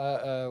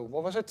by,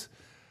 what was it?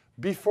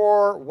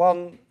 Before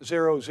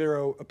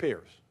 100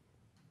 appears.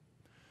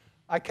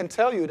 I can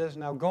tell you that it's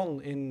now gone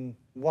in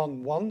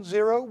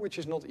 110, which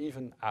is not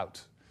even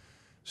out.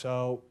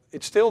 So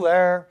it's still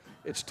there.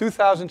 It's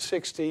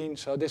 2016,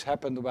 so this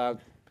happened about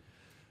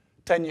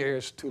 10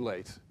 years too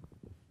late.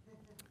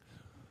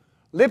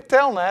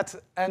 libtelnet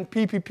and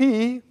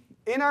PPP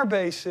in our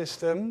base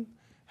system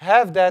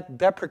have that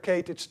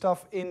deprecated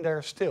stuff in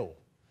there still.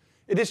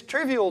 It is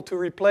trivial to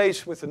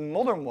replace with the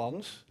modern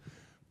ones,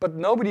 but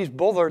nobody's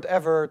bothered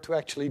ever to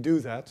actually do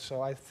that.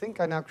 So I think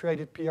I now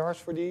created PRs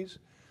for these.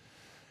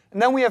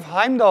 And then we have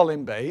Heimdall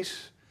in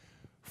base.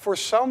 For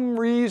some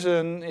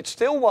reason, it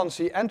still wants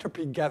the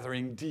entropy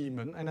gathering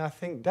daemon, and I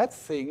think that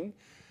thing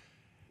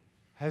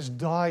has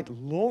died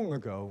long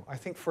ago. I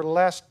think for the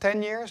last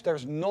 10 years,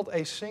 there's not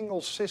a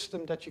single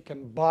system that you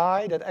can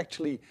buy that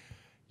actually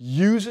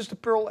uses the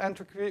Perl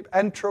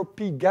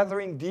entropy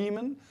gathering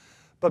daemon.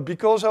 But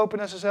because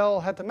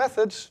OpenSSL had the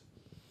methods,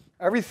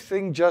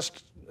 everything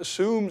just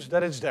assumes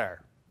that it's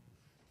there.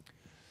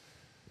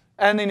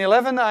 And in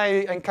 11,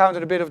 I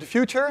encountered a bit of the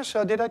future.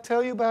 So did I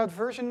tell you about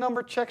version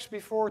number checks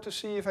before to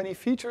see if any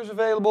features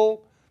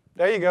available?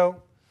 There you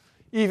go.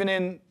 Even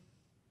in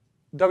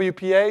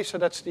WPA, so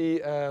that's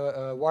the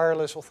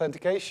wireless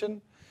authentication,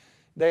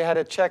 they had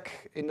a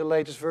check in the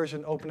latest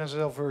version,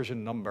 OpenSSL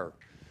version number.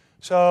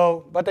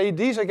 So, but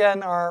these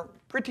again are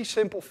pretty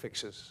simple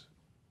fixes.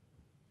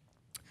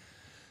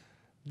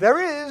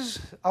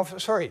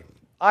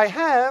 I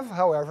have,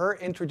 however,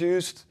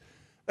 introduced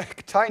a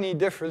tiny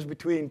difference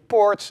between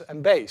ports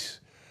and base.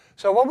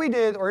 So what we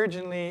did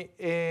originally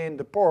in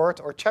the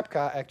port, or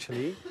Chepka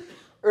actually,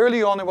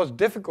 early on it was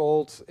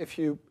difficult if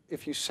you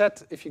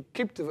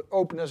keep the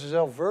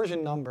OpenSSL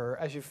version number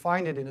as you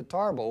find it in the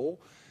tarball,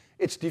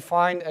 it's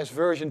defined as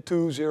version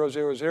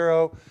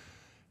 2000,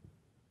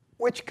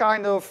 which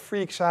kind of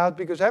freaks out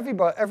because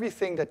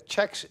everything that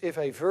checks if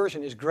a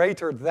version is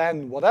greater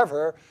than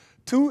whatever,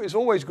 2 is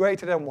always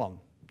greater than 1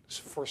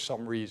 for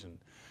some reason.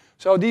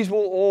 So these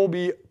will all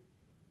be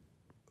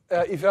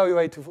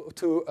evaluated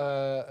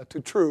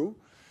to true,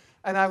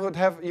 and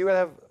you would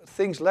have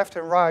things left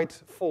and right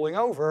falling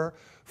over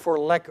for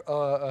lack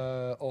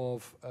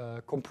of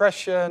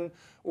compression,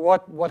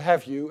 what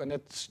have you, and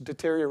it's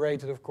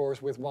deteriorated, of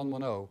course, with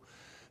 110.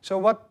 So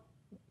what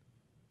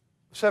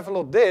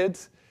Cephaloth did,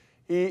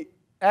 he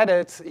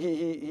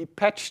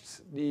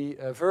patched the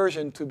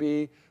version to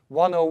be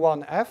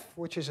 101F,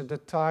 which is at the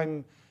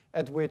time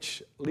at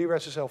which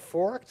LibreSSL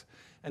forked,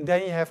 and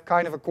then you have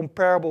kind of a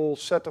comparable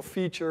set of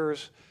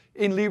features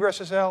in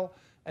LibreSSL,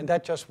 and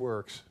that just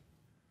works.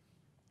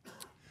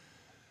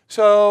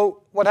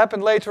 So what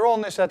happened later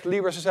on is that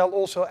LibreSSL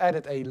also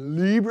added a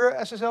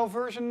LibreSSL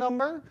version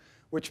number,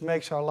 which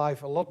makes our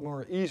life a lot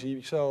more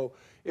easy. So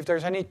if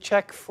there's any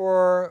check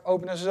for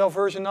OpenSSL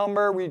version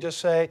number, we just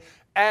say,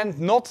 and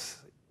not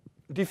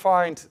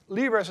defined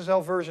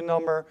LibreSSL version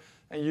number,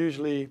 and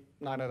usually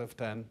 9 out of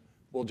 10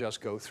 will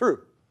just go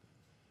through.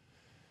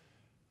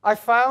 I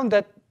found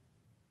that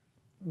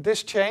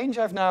this change,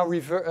 I've not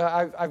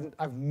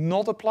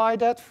applied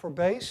that for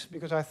base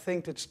because I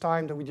think it's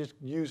time that we just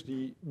use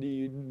the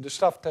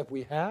stuff that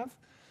we have.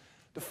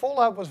 The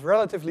fallout was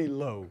relatively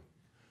low.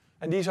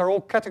 And these are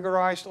all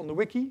categorized on the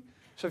wiki.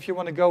 So if you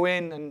want to go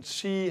in and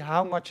see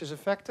how much is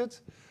affected,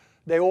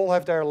 they all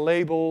have their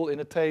label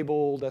in a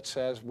table that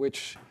says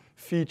which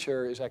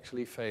feature is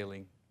actually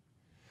failing.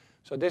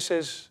 So this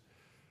is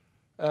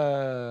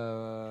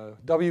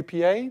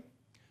WPA.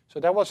 So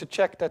that was a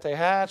check that they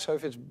had. So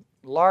if it's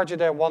larger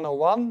than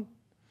 101,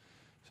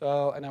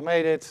 and I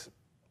made it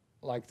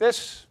like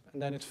this,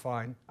 and then it's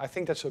fine. I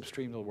think that's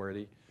upstream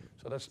worthy,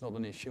 so that's not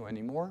an issue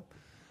anymore.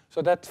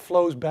 So that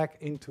flows back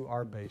into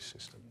our base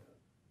system.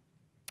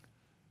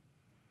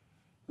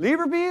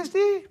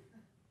 LibreBSD?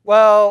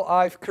 Well,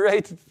 I've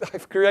created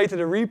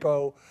a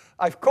repo.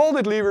 I've called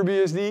it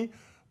LibreBSD,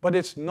 but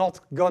it's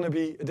not going to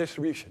be a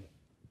distribution.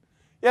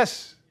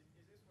 Yes? Is this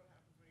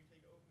what happens when you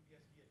take over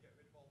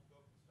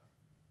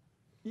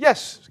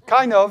Yes,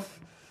 kind of.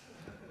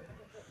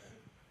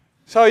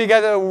 So you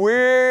get a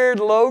weird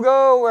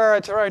logo where I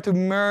try to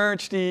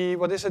merge the,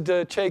 what is it,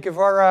 the Che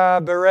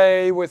Guevara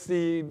beret with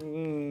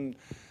the...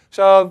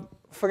 So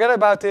forget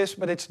about this,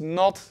 but it's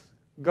not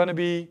going to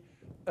be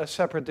a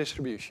separate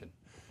distribution.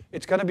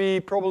 It's going to be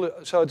probably,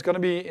 so it's going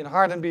to be in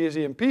hardened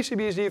BSD and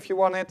PCBSD if you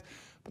want it,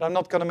 but I'm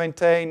not going to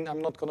maintain,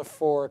 I'm not going to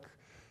fork.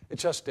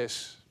 It's just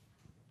this.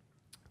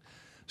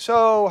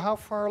 So how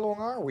far along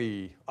are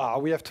we?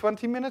 We have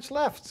 20 minutes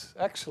left.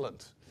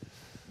 Excellent.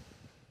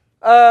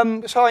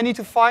 So I need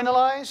to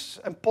finalize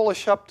and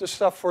polish up the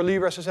stuff for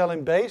LibreSSL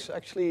in base.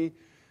 Actually,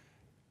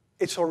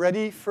 it's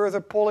already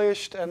further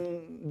polished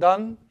and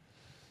done.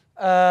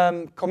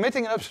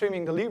 Committing and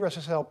upstreaming the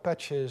LibreSSL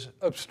patches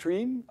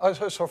upstream,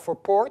 so for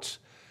ports.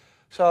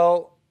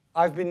 So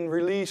I've been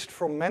released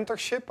from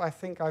mentorship. I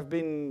think I've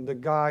been the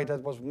guy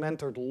that was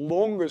mentored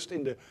longest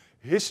in the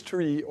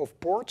history of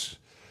ports.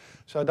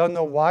 So I don't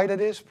know why that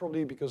is,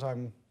 probably because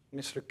I'm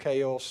Mr.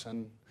 Chaos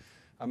and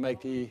I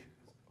make the...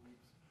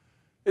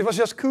 It was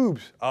just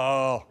Koobs.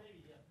 Oh.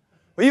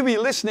 Well, you'll be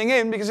listening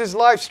in because it's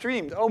live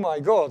streamed. Oh my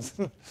God.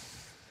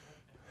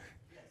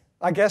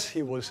 I guess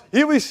he'll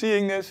be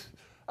seeing this.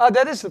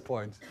 That is the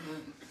point.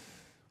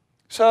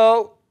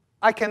 So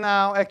I can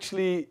now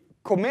actually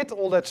commit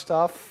all that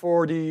stuff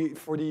for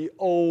the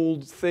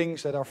old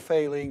things that are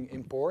failing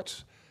in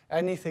ports.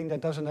 Anything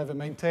that doesn't have a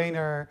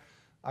maintainer,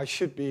 I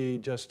should be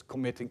just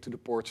committing to the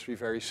port tree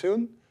very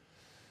soon.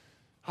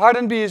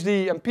 Hardened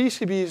BSD and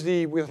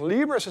PCBSD with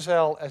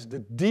LibreSSL as the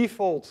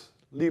default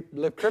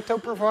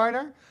libcrypto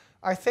provider.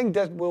 I think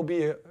that will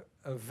be a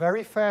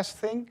very fast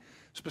thing,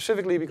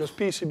 specifically because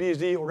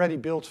PCBSD already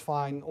builds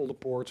fine all the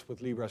ports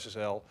with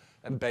LibreSSL,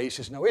 and base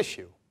is no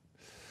issue.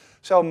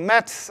 So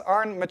Mathieu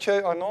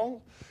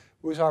Arnaud,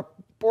 who is our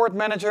port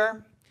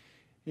manager,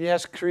 he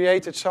has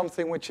created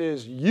something which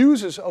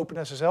uses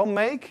OpenSSL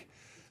make.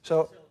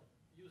 So.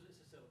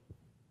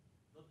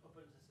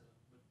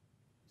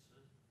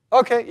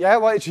 Okay, yeah,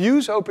 well, it's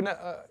use open.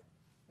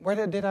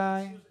 Where did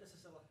I?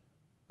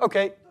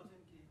 Okay.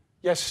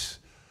 Yes.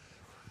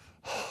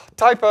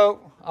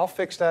 Typo. I'll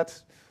fix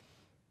that.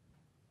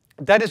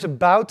 That is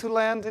about to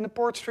land in the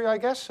port tree, I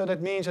guess. So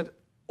that means that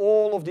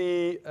all of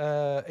the,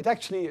 it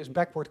actually is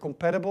backward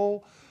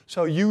compatible.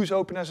 So use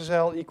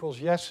OpenSSL equals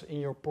yes in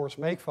your ports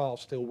make file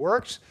still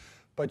works,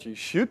 but you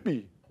should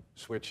be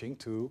switching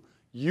to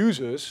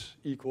uses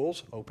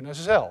equals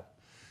OpenSSL.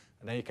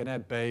 And then you can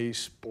add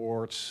base,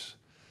 ports,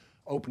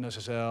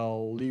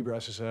 OpenSSL,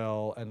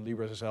 LibreSSL, and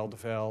LibreSSL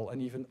devel,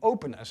 and even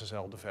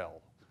OpenSSL devel,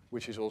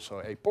 which is also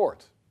a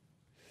port.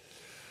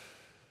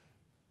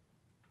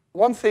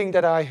 One thing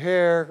that I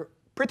hear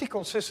pretty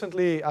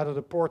consistently out of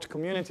the port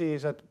community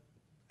is that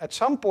at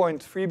some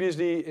point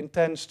FreeBSD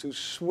intends to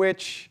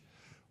switch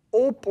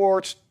all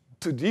ports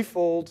to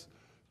default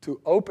to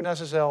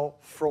OpenSSL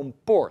from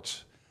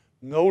ports,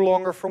 no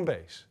longer from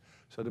base.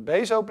 So the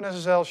base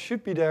OpenSSL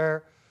should be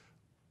there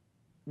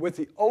with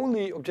the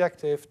only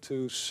objective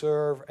to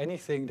serve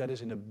anything that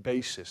is in a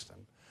base system.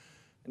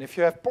 And if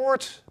you have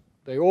ports,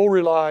 they all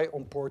rely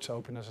on ports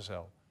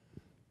OpenSSL.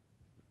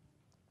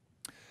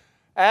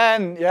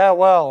 And yeah,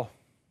 well,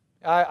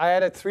 I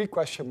added 3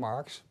 question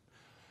marks.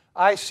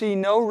 I see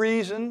no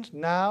reason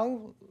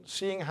now,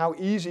 seeing how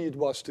easy it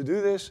was to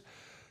do this,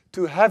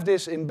 to have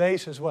this in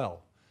base as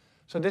well.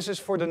 So this is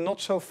for the not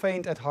so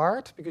faint at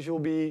heart, because you'll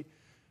be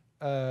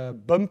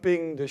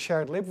bumping the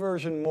shared lib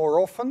version more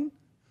often.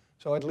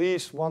 So at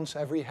least once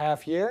every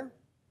half year.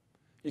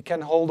 You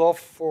can hold off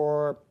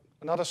for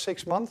another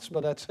 6 months,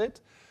 but that's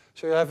it.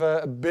 So you have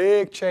a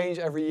big change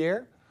every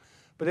year.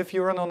 But if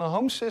you run on a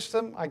home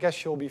system, I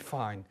guess you'll be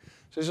fine.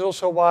 So this is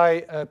also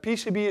why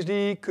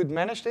PCBSD could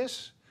manage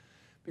this,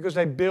 because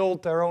they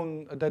build their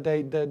own, the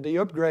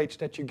upgrades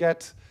that you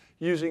get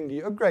using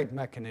the upgrade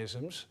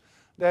mechanisms.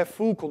 They have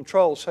full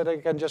control, so they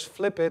can just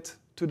flip it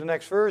to the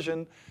next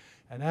version,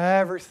 and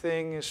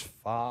everything is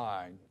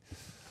fine.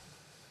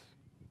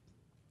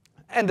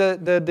 And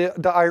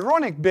the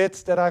ironic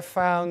bit that I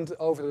found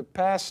over the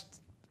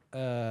past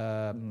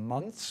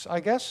months, I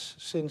guess,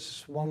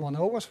 since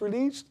 1.1.0 was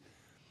released,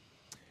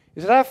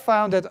 is that I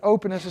found that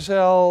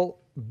OpenSSL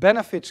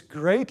benefits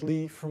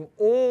greatly from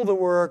all the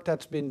work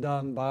that's been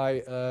done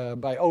by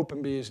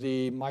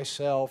OpenBSD,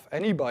 myself,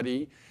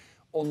 anybody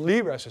on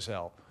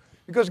LibreSSL.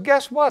 Because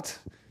guess what?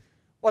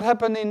 What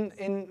happened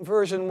in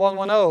version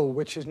 1.1.0,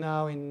 which is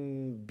now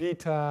in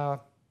beta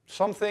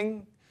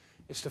something?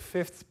 It's the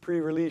 5th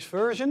pre-release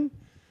version.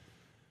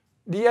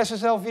 The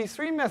SSL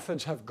v3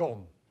 methods have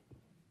gone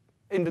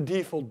in the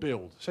default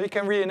build. So you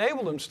can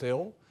re-enable them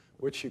still,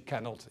 which you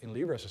cannot in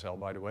LibreSSL,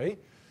 by the way.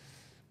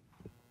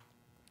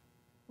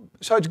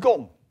 So it's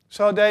gone.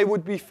 So they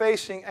would be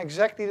facing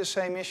exactly the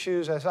same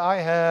issues as I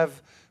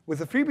have with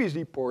the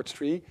FreeBSD ports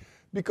tree,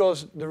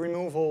 because the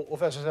removal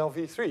of SSL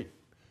v3.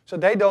 So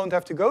they don't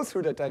have to go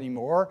through that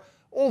anymore.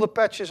 All the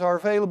patches are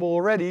available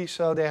already,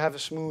 so they have a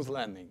smooth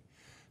landing.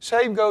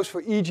 Same goes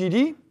for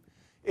EGD.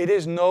 It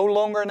is no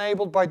longer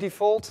enabled by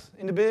default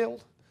in the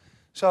build.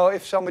 So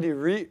if somebody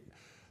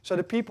So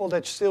the people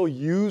that still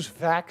use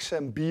VAX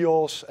and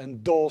BIOS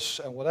and DOS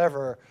and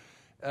whatever,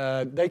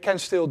 they can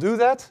still do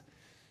that.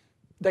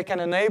 They can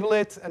enable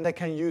it, and they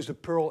can use the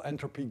Perl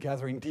entropy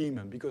gathering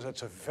daemon, because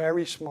that's a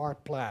very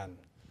smart plan.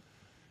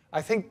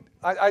 I think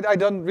I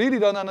really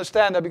don't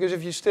understand that, because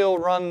if you still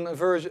run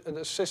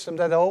a system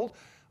that old,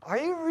 are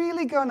you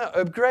really going to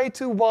upgrade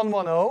to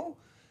 1.1.0?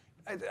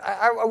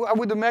 I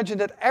would imagine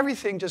that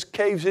everything just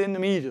caves in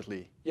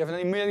immediately. You have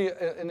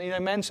an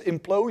immense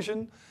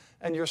implosion,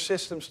 and your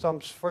system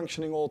stops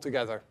functioning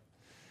altogether.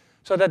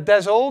 So that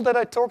DESOL that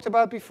I talked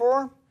about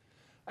before,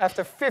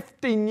 after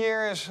 15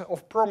 years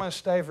of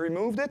promise, they've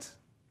removed it.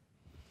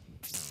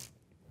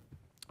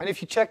 And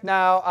if you check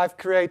now, I've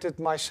created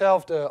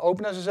myself the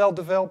OpenSSL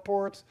develop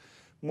port,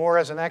 more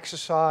as an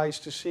exercise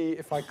to see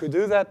if I could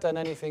do that than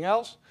anything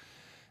else.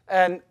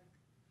 And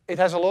it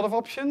has a lot of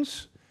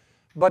options,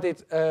 but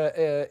it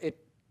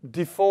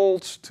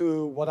defaults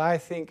to what I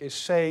think is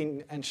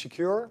sane and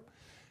secure,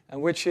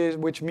 and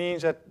which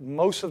means that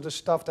most of the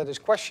stuff that is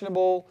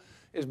questionable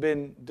has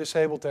been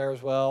disabled there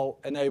as well.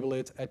 Enable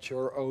it at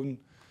your own,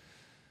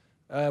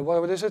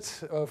 what is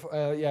it?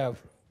 Yeah,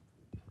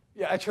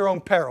 at your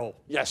own peril.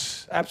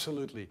 Yes,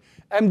 absolutely.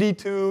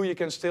 MD2, you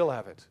can still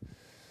have it.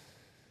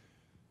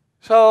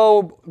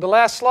 So the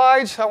last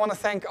slides, I want to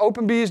thank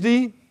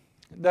OpenBSD.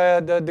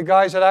 The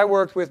guys that I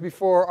worked with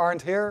before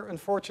aren't here,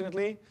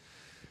 unfortunately.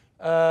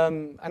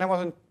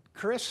 And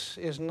Chris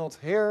is not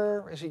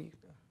here. Is he?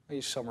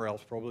 He's somewhere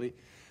else, probably.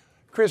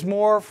 Chris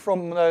Moore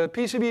from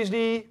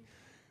PCBSD,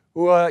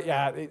 who,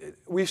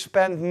 we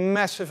spent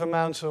massive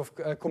amounts of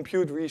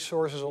compute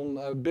resources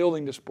on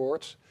building the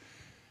ports.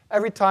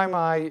 Every time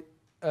I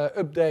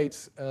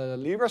update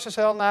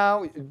LibreSSL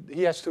now,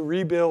 he has to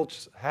rebuild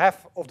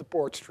half of the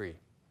ports tree,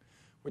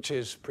 which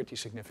is pretty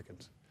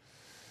significant.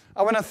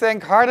 I want to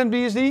thank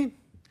HardenedBSD,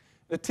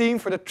 the team,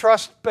 for the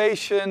trust,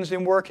 patience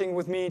in working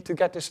with me to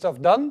get this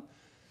stuff done.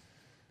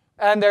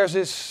 And there's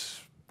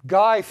this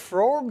guy,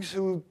 Frogs,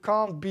 who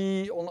can't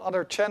be on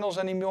other channels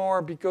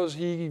anymore because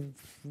he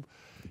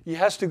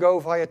has to go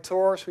via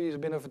Tor, so he's a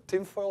bit of a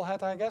tinfoil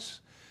hat, I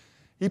guess.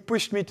 He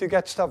pushed me to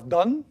get stuff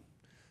done.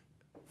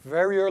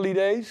 Very early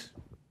days.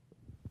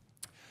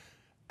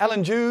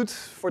 Alan Jude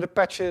for the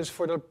patches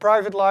for the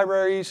private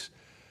libraries.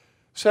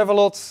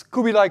 Sevalot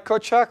Kubilai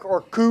Kochak,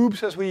 or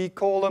Kubes as we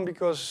call them,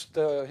 because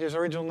his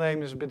original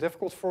name is a bit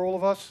difficult for all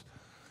of us.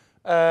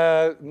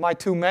 My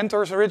two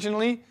mentors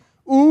originally.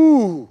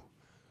 Ooh!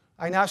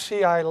 I now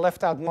see I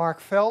left out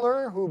Mark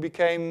Felder, who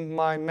became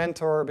my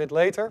mentor a bit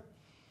later.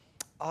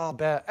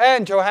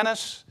 And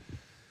Johannes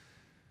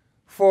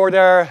for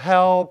their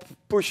help,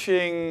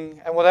 pushing,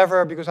 and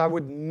whatever, because I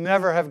would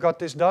never have got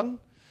this done.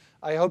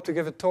 I hope to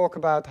give a talk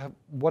about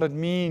what it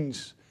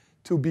means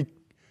to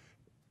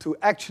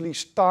actually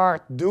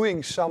start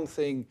doing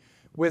something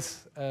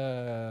with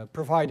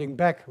providing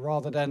back,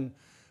 rather than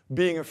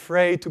being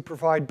afraid to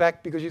provide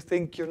back because you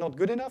think you're not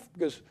good enough,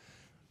 because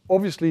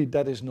obviously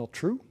that is not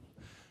true.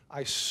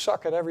 I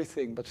suck at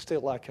everything, but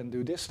still I can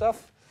do this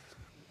stuff.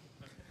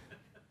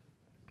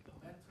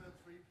 Mentor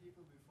 3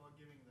 people before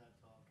giving that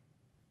talk.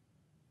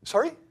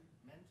 Sorry?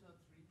 Mentor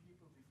 3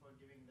 people before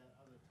giving that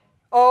other talk.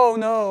 Oh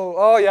no,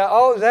 oh yeah,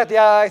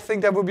 I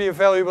think that would be a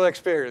valuable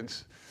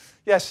experience.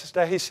 Yes,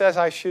 he says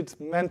I should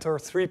mentor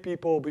 3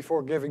 people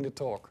before giving the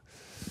talk.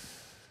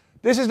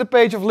 This is the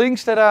page of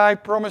links that I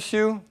promised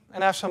you,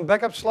 and I have some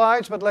backup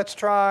slides, but let's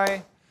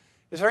try.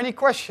 Is there any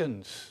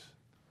questions?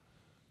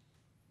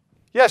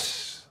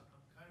 Yes?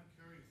 I'm kind of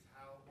curious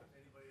how, if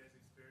anybody has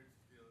experience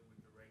dealing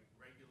with the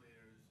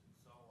regulators and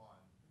so on,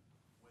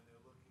 when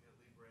they're looking at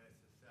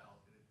LibreSSL,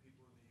 and if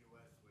people in the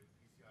US with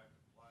PCI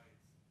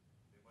compliance,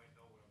 they might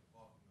know what I'm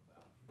talking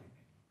about,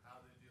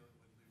 how they're dealing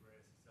with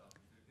LibreSSL,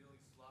 because they're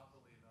dealing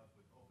sloppily enough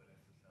with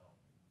OpenSSL.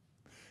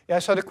 Yeah,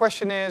 so the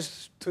question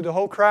is to the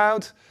whole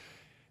crowd,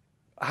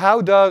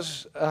 how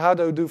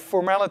do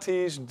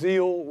formalities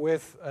deal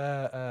with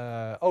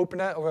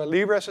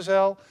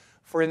LibreSSL,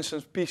 for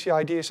instance,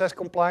 PCI DSS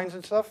compliance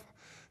and stuff?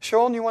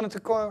 Sean, you wanted to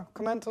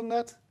comment on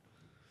that? So,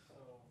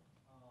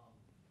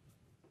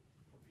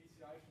 for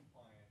PCI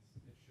compliance,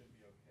 it should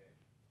be okay.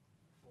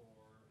 For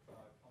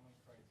common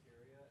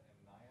criteria and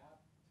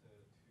NIAP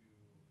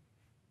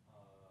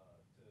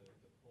to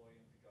deploy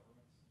into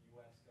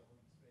U.S.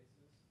 government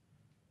spaces,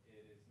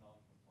 it is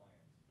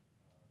non-compliant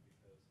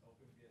because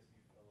OpenBSD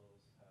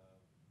fellows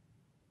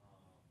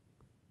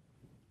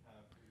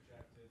have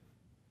rejected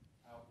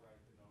outright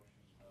the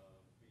notion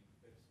of being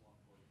FIPS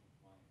 140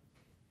 compliant.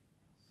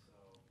 So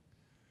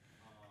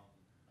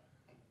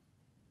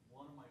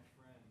one of my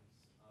friends,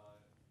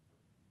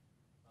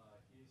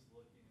 he's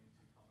looking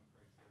into common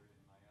criteria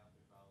and NIAP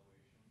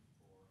evaluation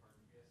for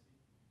HardenedBSD.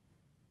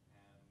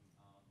 And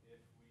if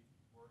we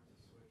were to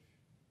switch,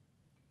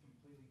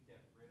 completely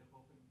get rid of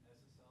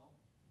OpenSSL,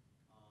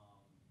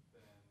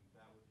 then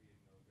that would be a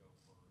no-go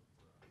for us.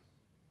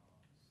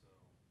 So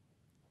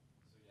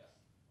yeah,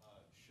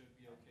 should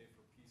be okay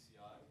for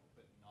PCI,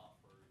 but not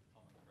for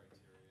common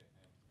criteria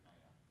and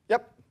NIAP.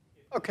 Yep.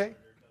 Okay.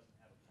 Doesn't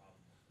have a problem.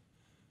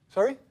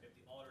 Sorry? If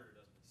the auditor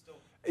doesn't, still.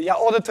 Yeah,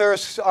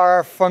 auditors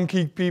are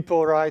funky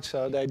people, right?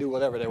 So they do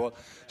whatever they want.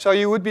 So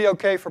you would be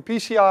okay for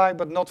PCI,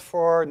 but not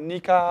for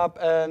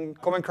NICAP and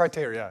common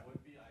criteria.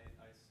 Would be, I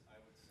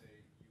would say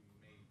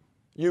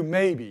You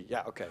maybe,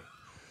 yeah, okay.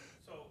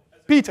 So, as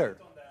a Peter.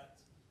 comment on that,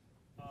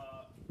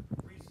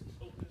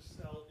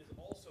 OpenSSL is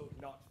also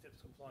not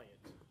FIPS compliant.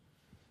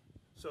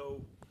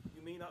 So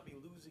you may not be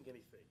losing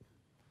anything.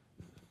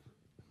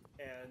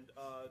 And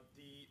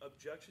the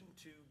objection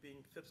to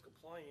being FIPS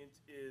compliant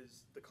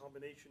is the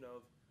combination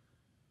of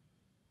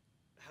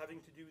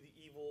having to do the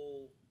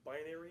evil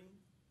binary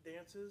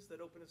dances that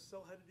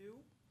OpenSSL had to do.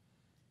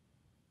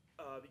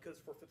 Because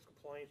for FIPS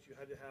compliance, you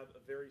had to have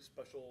a very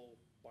special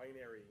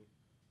binary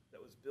that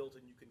was built,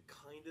 and you can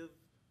kind of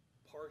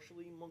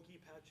partially monkey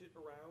patch it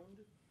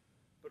around,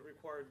 but it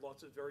required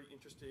lots of very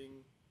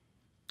interesting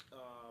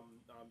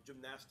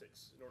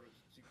gymnastics in order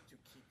to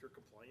keep your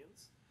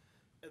compliance.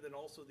 And then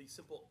also the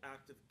simple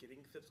act of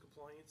getting FIPS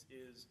compliance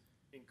is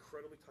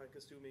incredibly time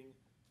consuming,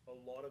 a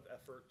lot of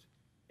effort,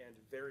 and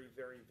very,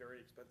 very, very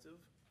expensive.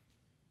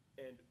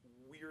 And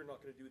we're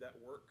not going to do that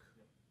work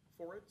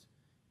for it.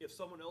 If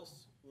someone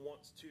else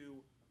wants to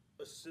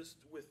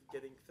assist with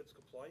getting FIPS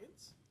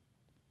compliance,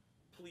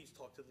 please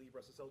talk to the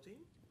LibreSSL team.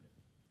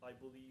 I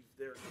believe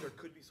there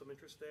could be some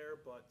interest there,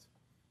 but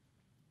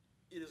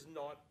it is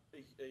not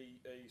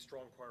a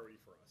strong priority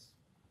for us.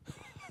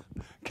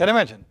 Can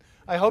imagine.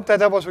 I hope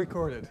that was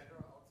recorded.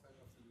 Outside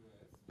of the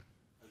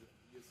US,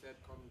 you said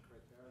common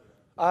criteria.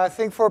 I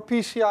think for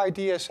PCI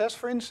DSS,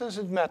 for instance,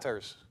 it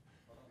matters.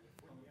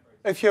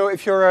 If you're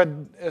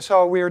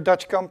so we're a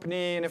Dutch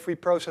company, and if we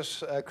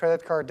process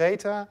credit card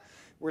data,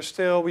 we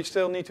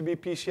still need to be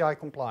PCI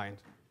compliant.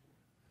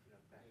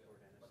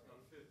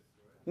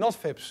 Not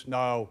FIPS,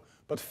 no.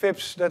 But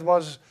FIPS, that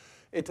was,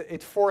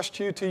 it forced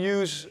you to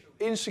use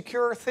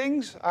insecure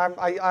things.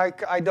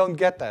 I don't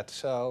get that.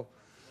 So.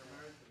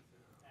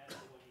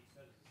 And what he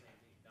said is the same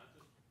thing, not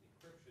just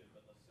encryption,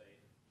 but let's say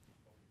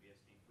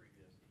OpenBSD,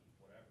 FreeBSD,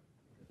 whatever.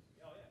 Because,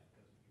 oh yeah,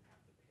 because you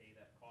have to pay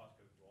that cost,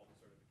 go through all the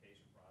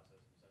certification process,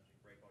 and essentially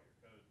break all your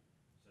code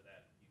so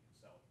that you can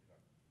sell it to the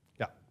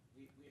government. Yeah.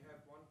 We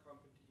have one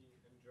company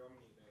in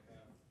Germany, they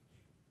have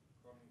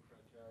common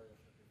criteria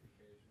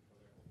certification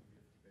for their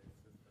OpenBSD-based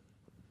system.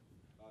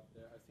 But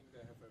I think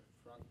they have a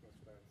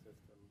Frankenstein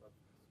system, but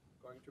it's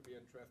going to be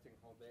interesting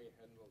how they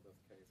handle this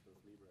case with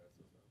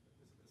LibreSSL. Is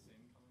it the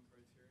same common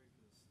criteria?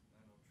 Because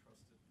I know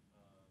trusted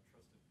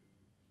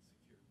boot,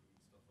 secure boot,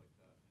 stuff like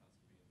that has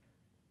to be in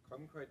there.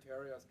 Common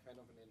criteria is kind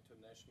of an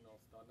international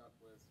standard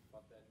with,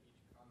 but then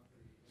each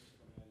country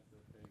implements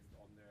it based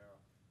on their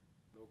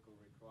local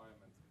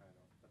requirements, kind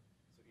of. But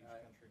So each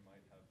country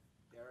might have.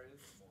 there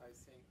is, I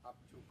think, up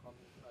to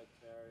common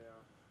criteria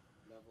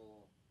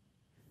level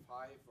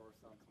 5 or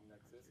something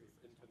like this is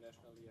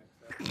internationally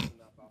accepted,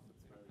 and above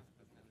it's very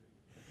specific.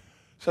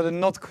 So the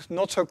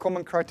not so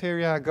common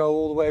criteria go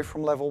all the way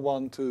from level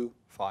 1 to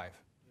 5.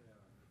 Yeah,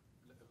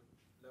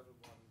 level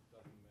 1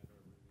 doesn't matter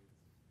really.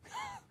 It's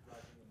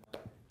driving the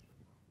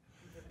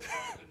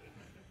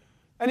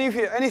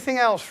mind. Anything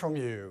else from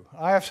you?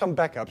 I have some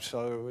backups,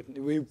 so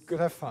we could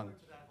have fun. To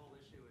that whole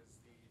issue is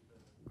the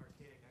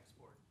archaic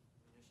export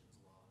munitions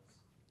laws.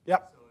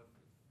 Yep. So if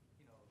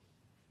you know,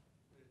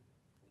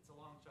 it's a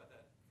long shot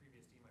that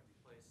FreeBSD might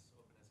replace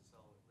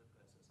OpenSSL with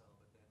LibreSSL,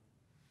 but then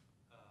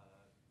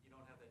you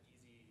don't have that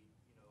easy,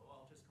 you know,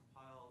 I'll just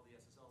compile the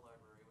SSL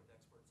library with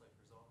export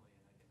ciphers only,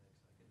 and I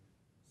can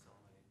sell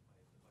my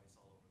device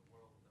all over the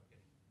world without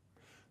getting.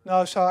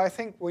 No, so I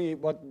think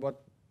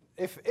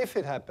if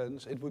it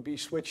happens, it would be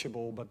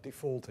switchable but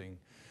defaulting.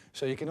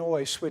 So you can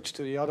always switch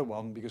to the other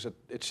one because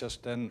it's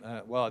just then,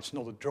 well, it's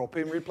not a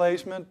drop-in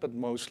replacement, but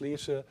mostly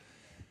it's a.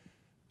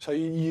 So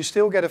you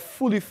still get a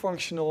fully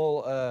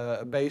functional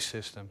base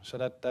system. So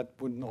that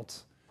would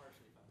not.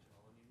 Partially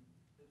functional. I mean,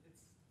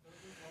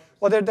 it's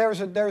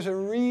Well, there's a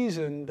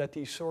reason that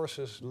these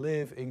sources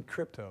live in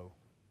crypto.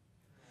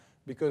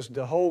 Because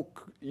the whole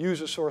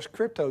user source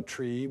crypto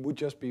tree would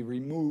just be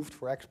removed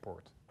for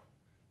export.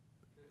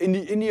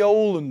 In the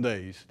olden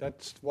days,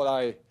 that's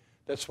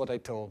what they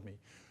told me.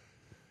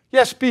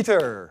 Yes,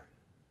 Peter.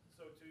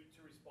 So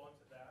to respond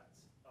to that,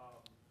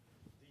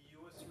 the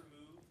US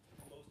removed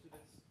most of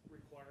its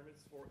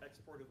requirements for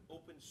export of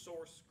open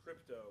source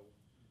crypto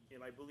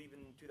in, I believe,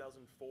 in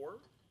 2004.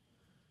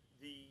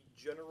 The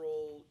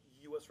general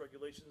US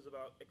regulations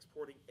about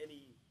exporting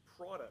any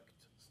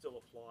product still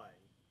apply.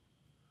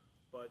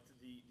 But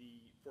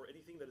for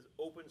anything that is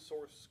open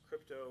source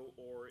crypto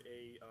or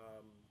a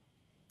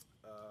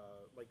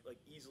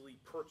like easily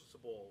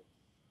purchasable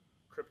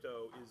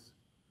crypto is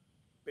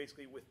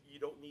basically you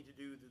don't need to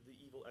do the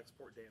evil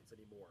export dance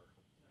anymore.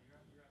 No,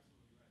 you're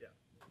absolutely right. Yeah.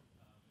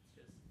 It's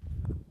just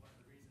one of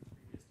the reasons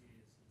FreeBSD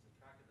is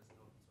attractive as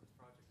an open source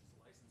project is the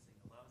licensing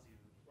allows you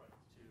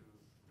to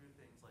do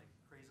things like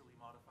crazily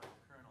modify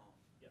the kernel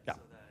Yeah.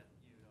 so that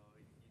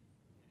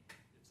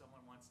if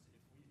someone wants to,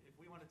 if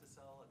we wanted to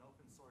sell an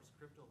open source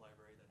crypto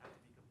library that had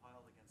to be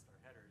compiled against our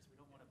headers, we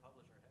don't want to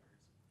publish our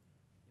headers.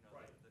 You know,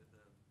 Right.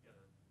 the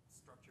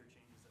structure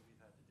changes that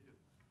we've had to do.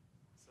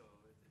 So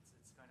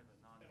it's kind of a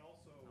And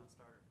also,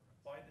 non-starter.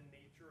 by the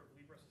nature of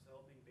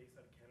LibreSSL being based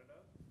out of Canada,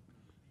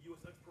 the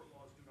U.S. export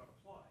laws do not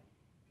apply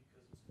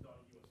because it's not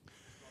a U.S.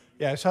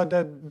 Yeah, so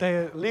the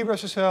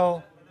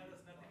LibreSSL. But that has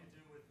nothing to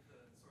do with the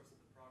source of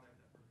the product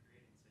that we're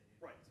creating, say.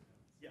 Right.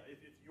 Yeah, if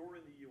you're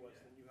in the U.S.,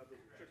 then you have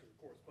those restrictions, of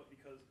course. But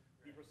because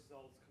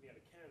LibreSSL is coming out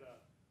of Canada,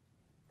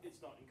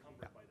 it's not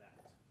encumbered by that.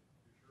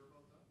 You sure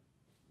about that?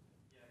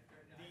 Yeah,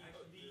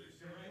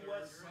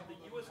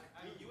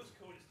 The U.S.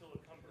 code is still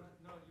encumbered.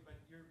 No, but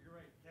you're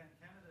right.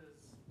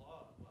 Canada's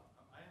law, well,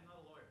 I am not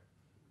a lawyer.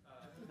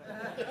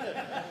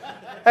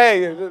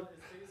 Hey, Law is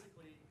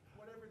basically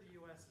whatever the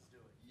U.S. is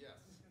doing. Yes.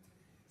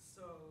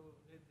 So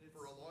it's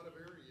For a lot of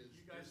areas,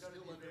 you guys you're got to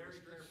still be under very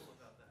restriction. careful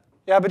about that.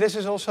 yeah, but this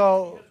is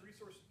also. He has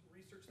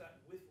researched that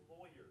with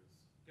lawyers,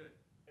 Good.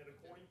 and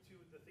according to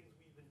the things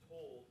we've been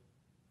told,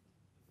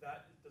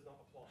 that does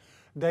not apply.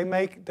 They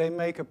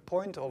make a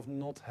point of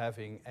not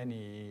having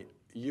any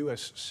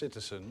U.S.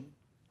 citizen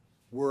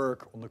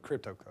work on the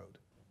crypto code.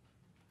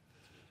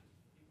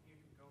 You can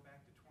go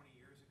back to 20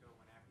 years ago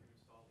when after you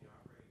installed the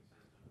operating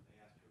system, they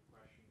asked you a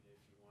question if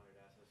you wanted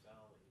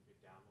SSL and you could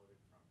download it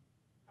from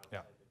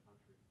outside the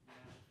country.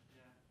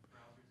 Yeah,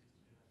 browsers used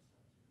to do that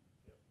stuff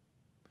too.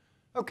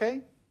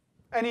 Okay.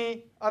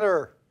 Any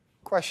other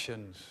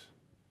questions?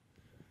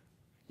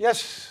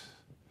 Yes. Is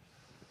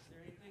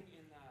there anything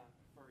in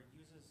for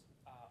uses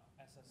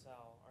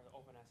SSL or the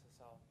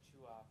OpenSSL to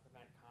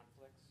prevent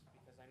conflicts?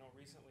 Because I know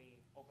recently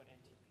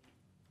OpenNTPD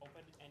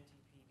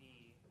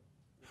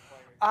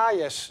required.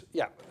 Yes.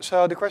 Yeah.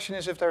 So the question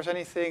is if there's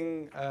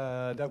anything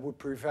that would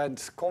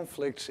prevent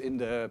conflicts in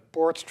the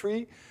ports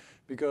tree,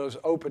 because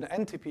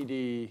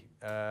OpenNTPD,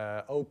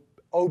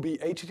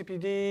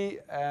 OBHTTPD,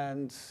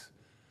 and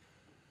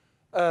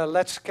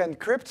Let's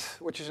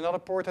Encrypt, which is another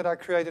port that I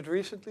created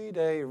recently,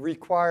 they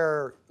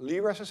require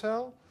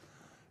LibreSSL.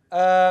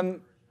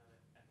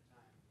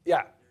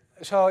 Yeah.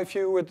 So if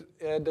you would,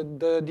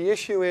 the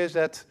issue is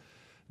that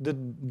the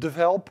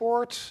devel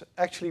ports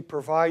actually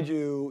provide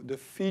you the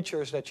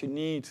features that you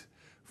need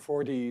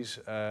for these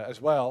as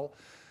well.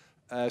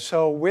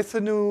 So with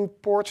the new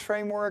ports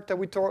framework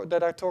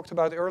that I talked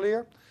about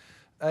earlier,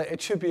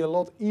 it should be a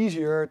lot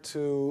easier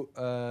to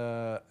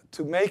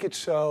make it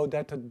so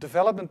that the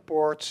development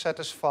port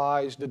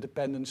satisfies the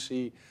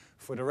dependency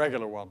for the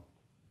regular one.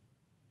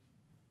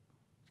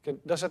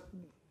 Does it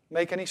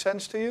make any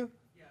sense to you?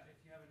 Yeah, if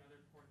you have another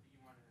port that you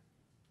want to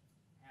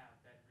have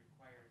that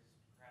requires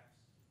perhaps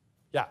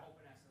Yeah.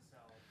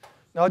 OpenSSL.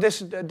 No,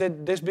 this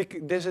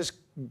is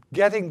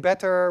getting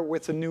better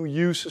with the new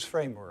uses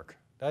framework.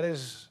 That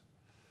is.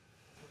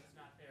 So it's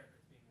not there, but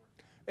it's being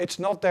worked on. It's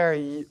not there.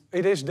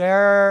 It is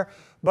there,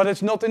 but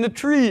it's not in the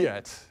tree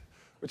yet,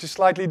 which is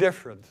slightly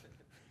different.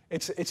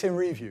 It's in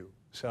review,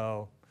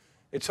 so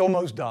it's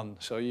almost done.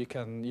 So you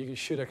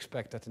should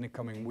expect that in the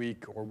coming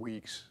week or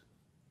weeks.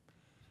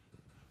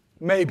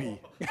 Maybe.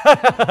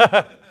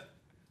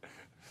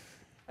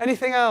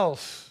 Anything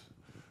else?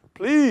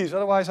 Please,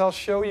 otherwise I'll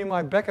show you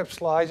my backup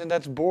slides, and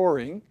that's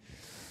boring.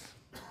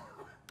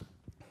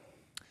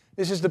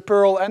 This is the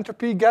Perl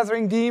entropy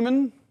gathering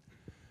daemon.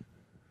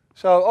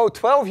 So,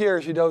 12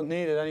 years you don't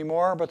need it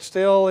anymore, but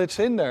still it's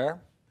in there.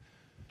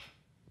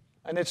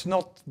 And it's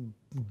not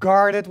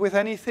guarded with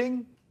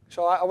anything.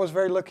 So I was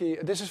very lucky.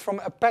 This is from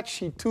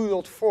Apache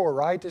 2.4,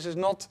 right? This is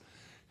not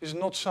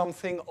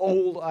something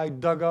old I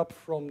dug up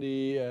from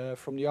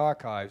the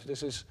archives.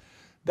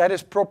 That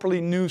is properly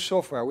new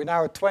software. We're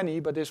now at 20,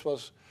 but this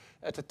was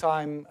at the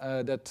time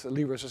that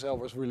LibreSSL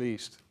was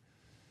released.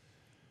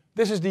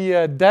 This is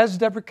the DES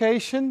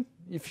deprecation.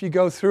 If you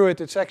go through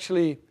it, it's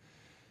actually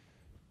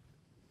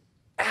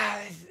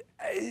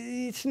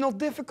it's not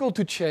difficult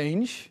to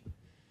change.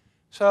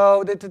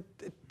 So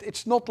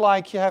it's not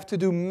like you have to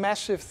do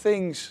massive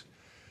things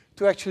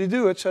to actually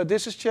do it. So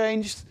this is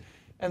changed,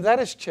 and that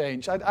is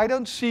changed. I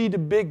don't see the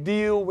big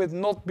deal with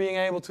not being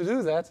able to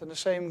do that, and the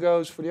same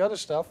goes for the other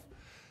stuff.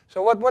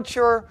 So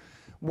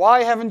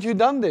why haven't you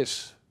done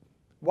this?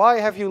 Why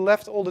have you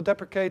left all the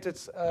deprecated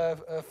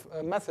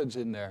methods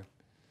in there?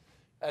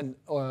 And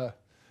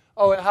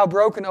and how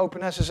broken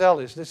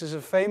OpenSSL is. This is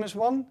a famous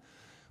one,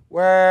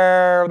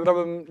 where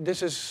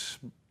this is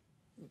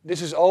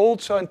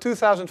old. So in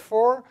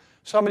 2004,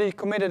 somebody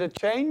committed a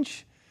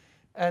change,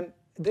 and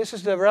this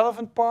is the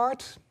relevant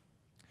part.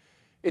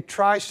 It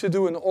tries to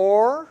do an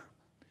OR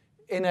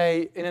in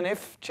an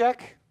if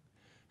check,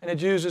 and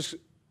it uses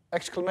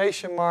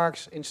exclamation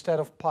marks instead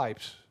of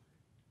pipes.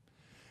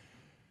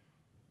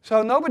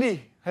 So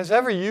nobody has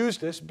ever used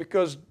this,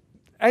 because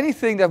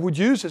anything that would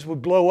use this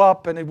would blow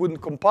up and it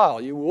wouldn't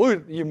compile.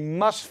 You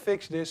must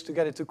fix this to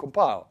get it to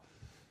compile.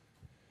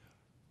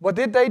 What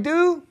did they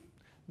do?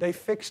 They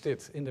fixed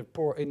it in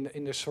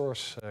the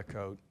source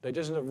code. They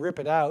just rip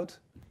it out.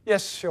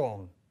 Yes,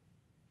 Sean.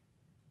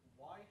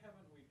 Why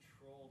haven't we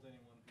trolled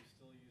anyone who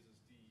still uses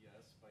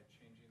DES by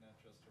changing that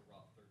just to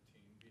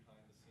ROT13 behind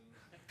the scenes?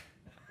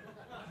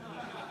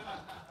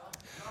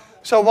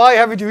 So why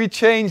haven't we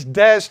changed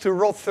DES to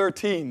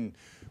ROT13?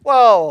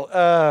 Well,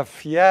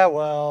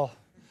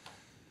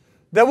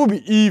 that would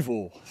be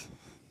evil.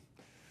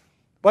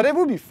 But it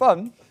would be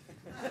fun.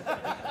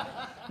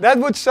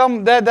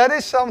 That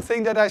is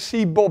something that I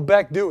see Bob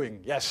Beck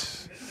doing.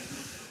 Yes,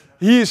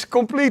 he is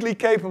completely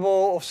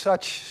capable of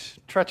such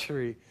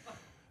treachery.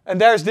 And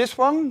there's this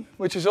one,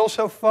 which is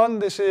also fun.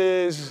 This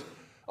is,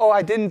 oh,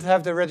 I didn't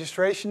have the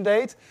registration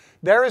date.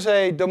 There is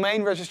a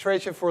domain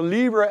registration for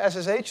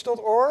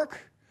LibreSSH.org,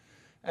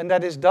 and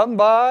that is done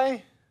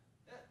by,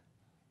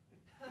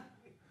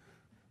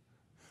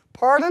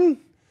 pardon?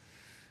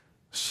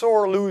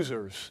 Sore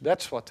losers,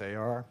 that's what they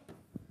are.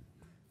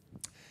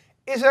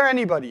 Is there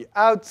anybody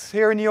out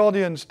here in the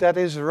audience that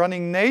is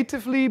running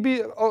natively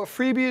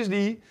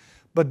FreeBSD,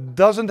 but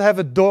doesn't have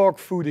a dog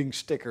fooding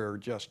sticker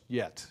just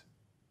yet?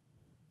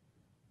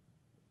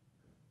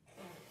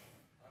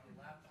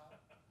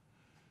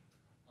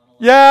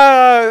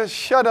 Yeah,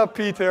 shut up,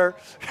 Peter.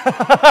 I'm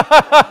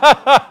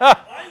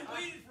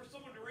waiting for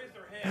someone to raise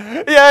their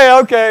hand. Yeah,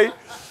 okay.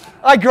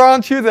 I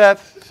grant you that.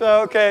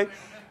 So, okay.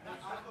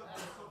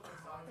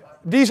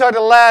 These are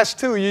the last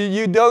two.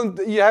 You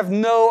have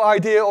no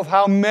idea of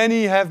how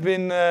many have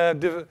been.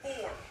 That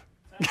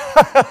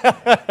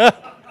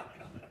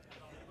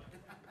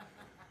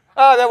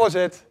was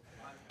it.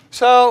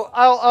 So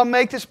I'll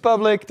make this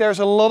public. There's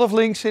a lot of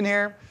links in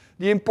here.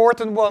 The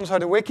important ones are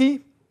the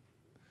wiki.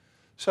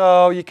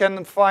 So you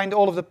can find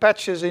all of the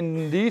patches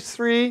in these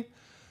three.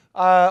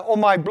 On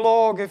my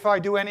blog, if I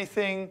do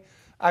anything,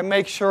 I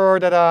make sure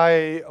that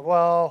I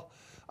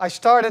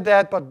started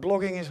that, but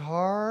blogging is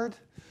hard.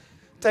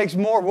 It takes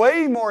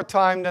way more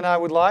time than I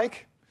would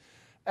like.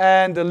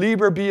 And the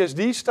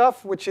LibreBSD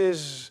stuff, which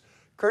is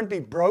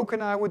currently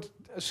broken, I would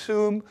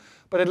assume,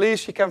 but at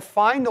least you can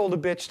find all the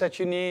bits that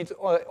you need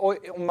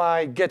on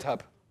my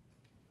GitHub.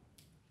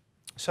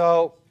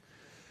 So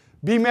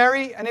be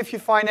merry, and if you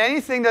find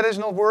anything that is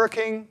not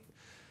working,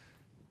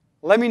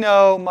 let me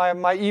know.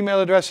 My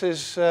email address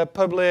is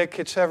public,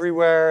 it's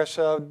everywhere,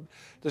 so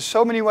there's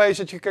so many ways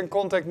that you can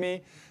contact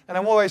me, and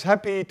I'm always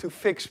happy to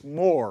fix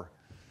more.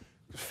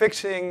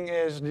 Fixing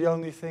is the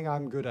only thing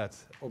I'm good at,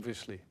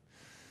 obviously.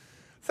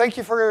 Thank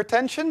you for your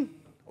attention.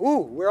 Ooh,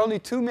 we're only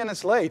 2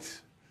 minutes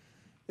late.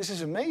 This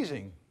is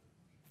amazing.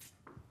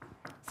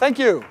 Thank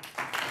you.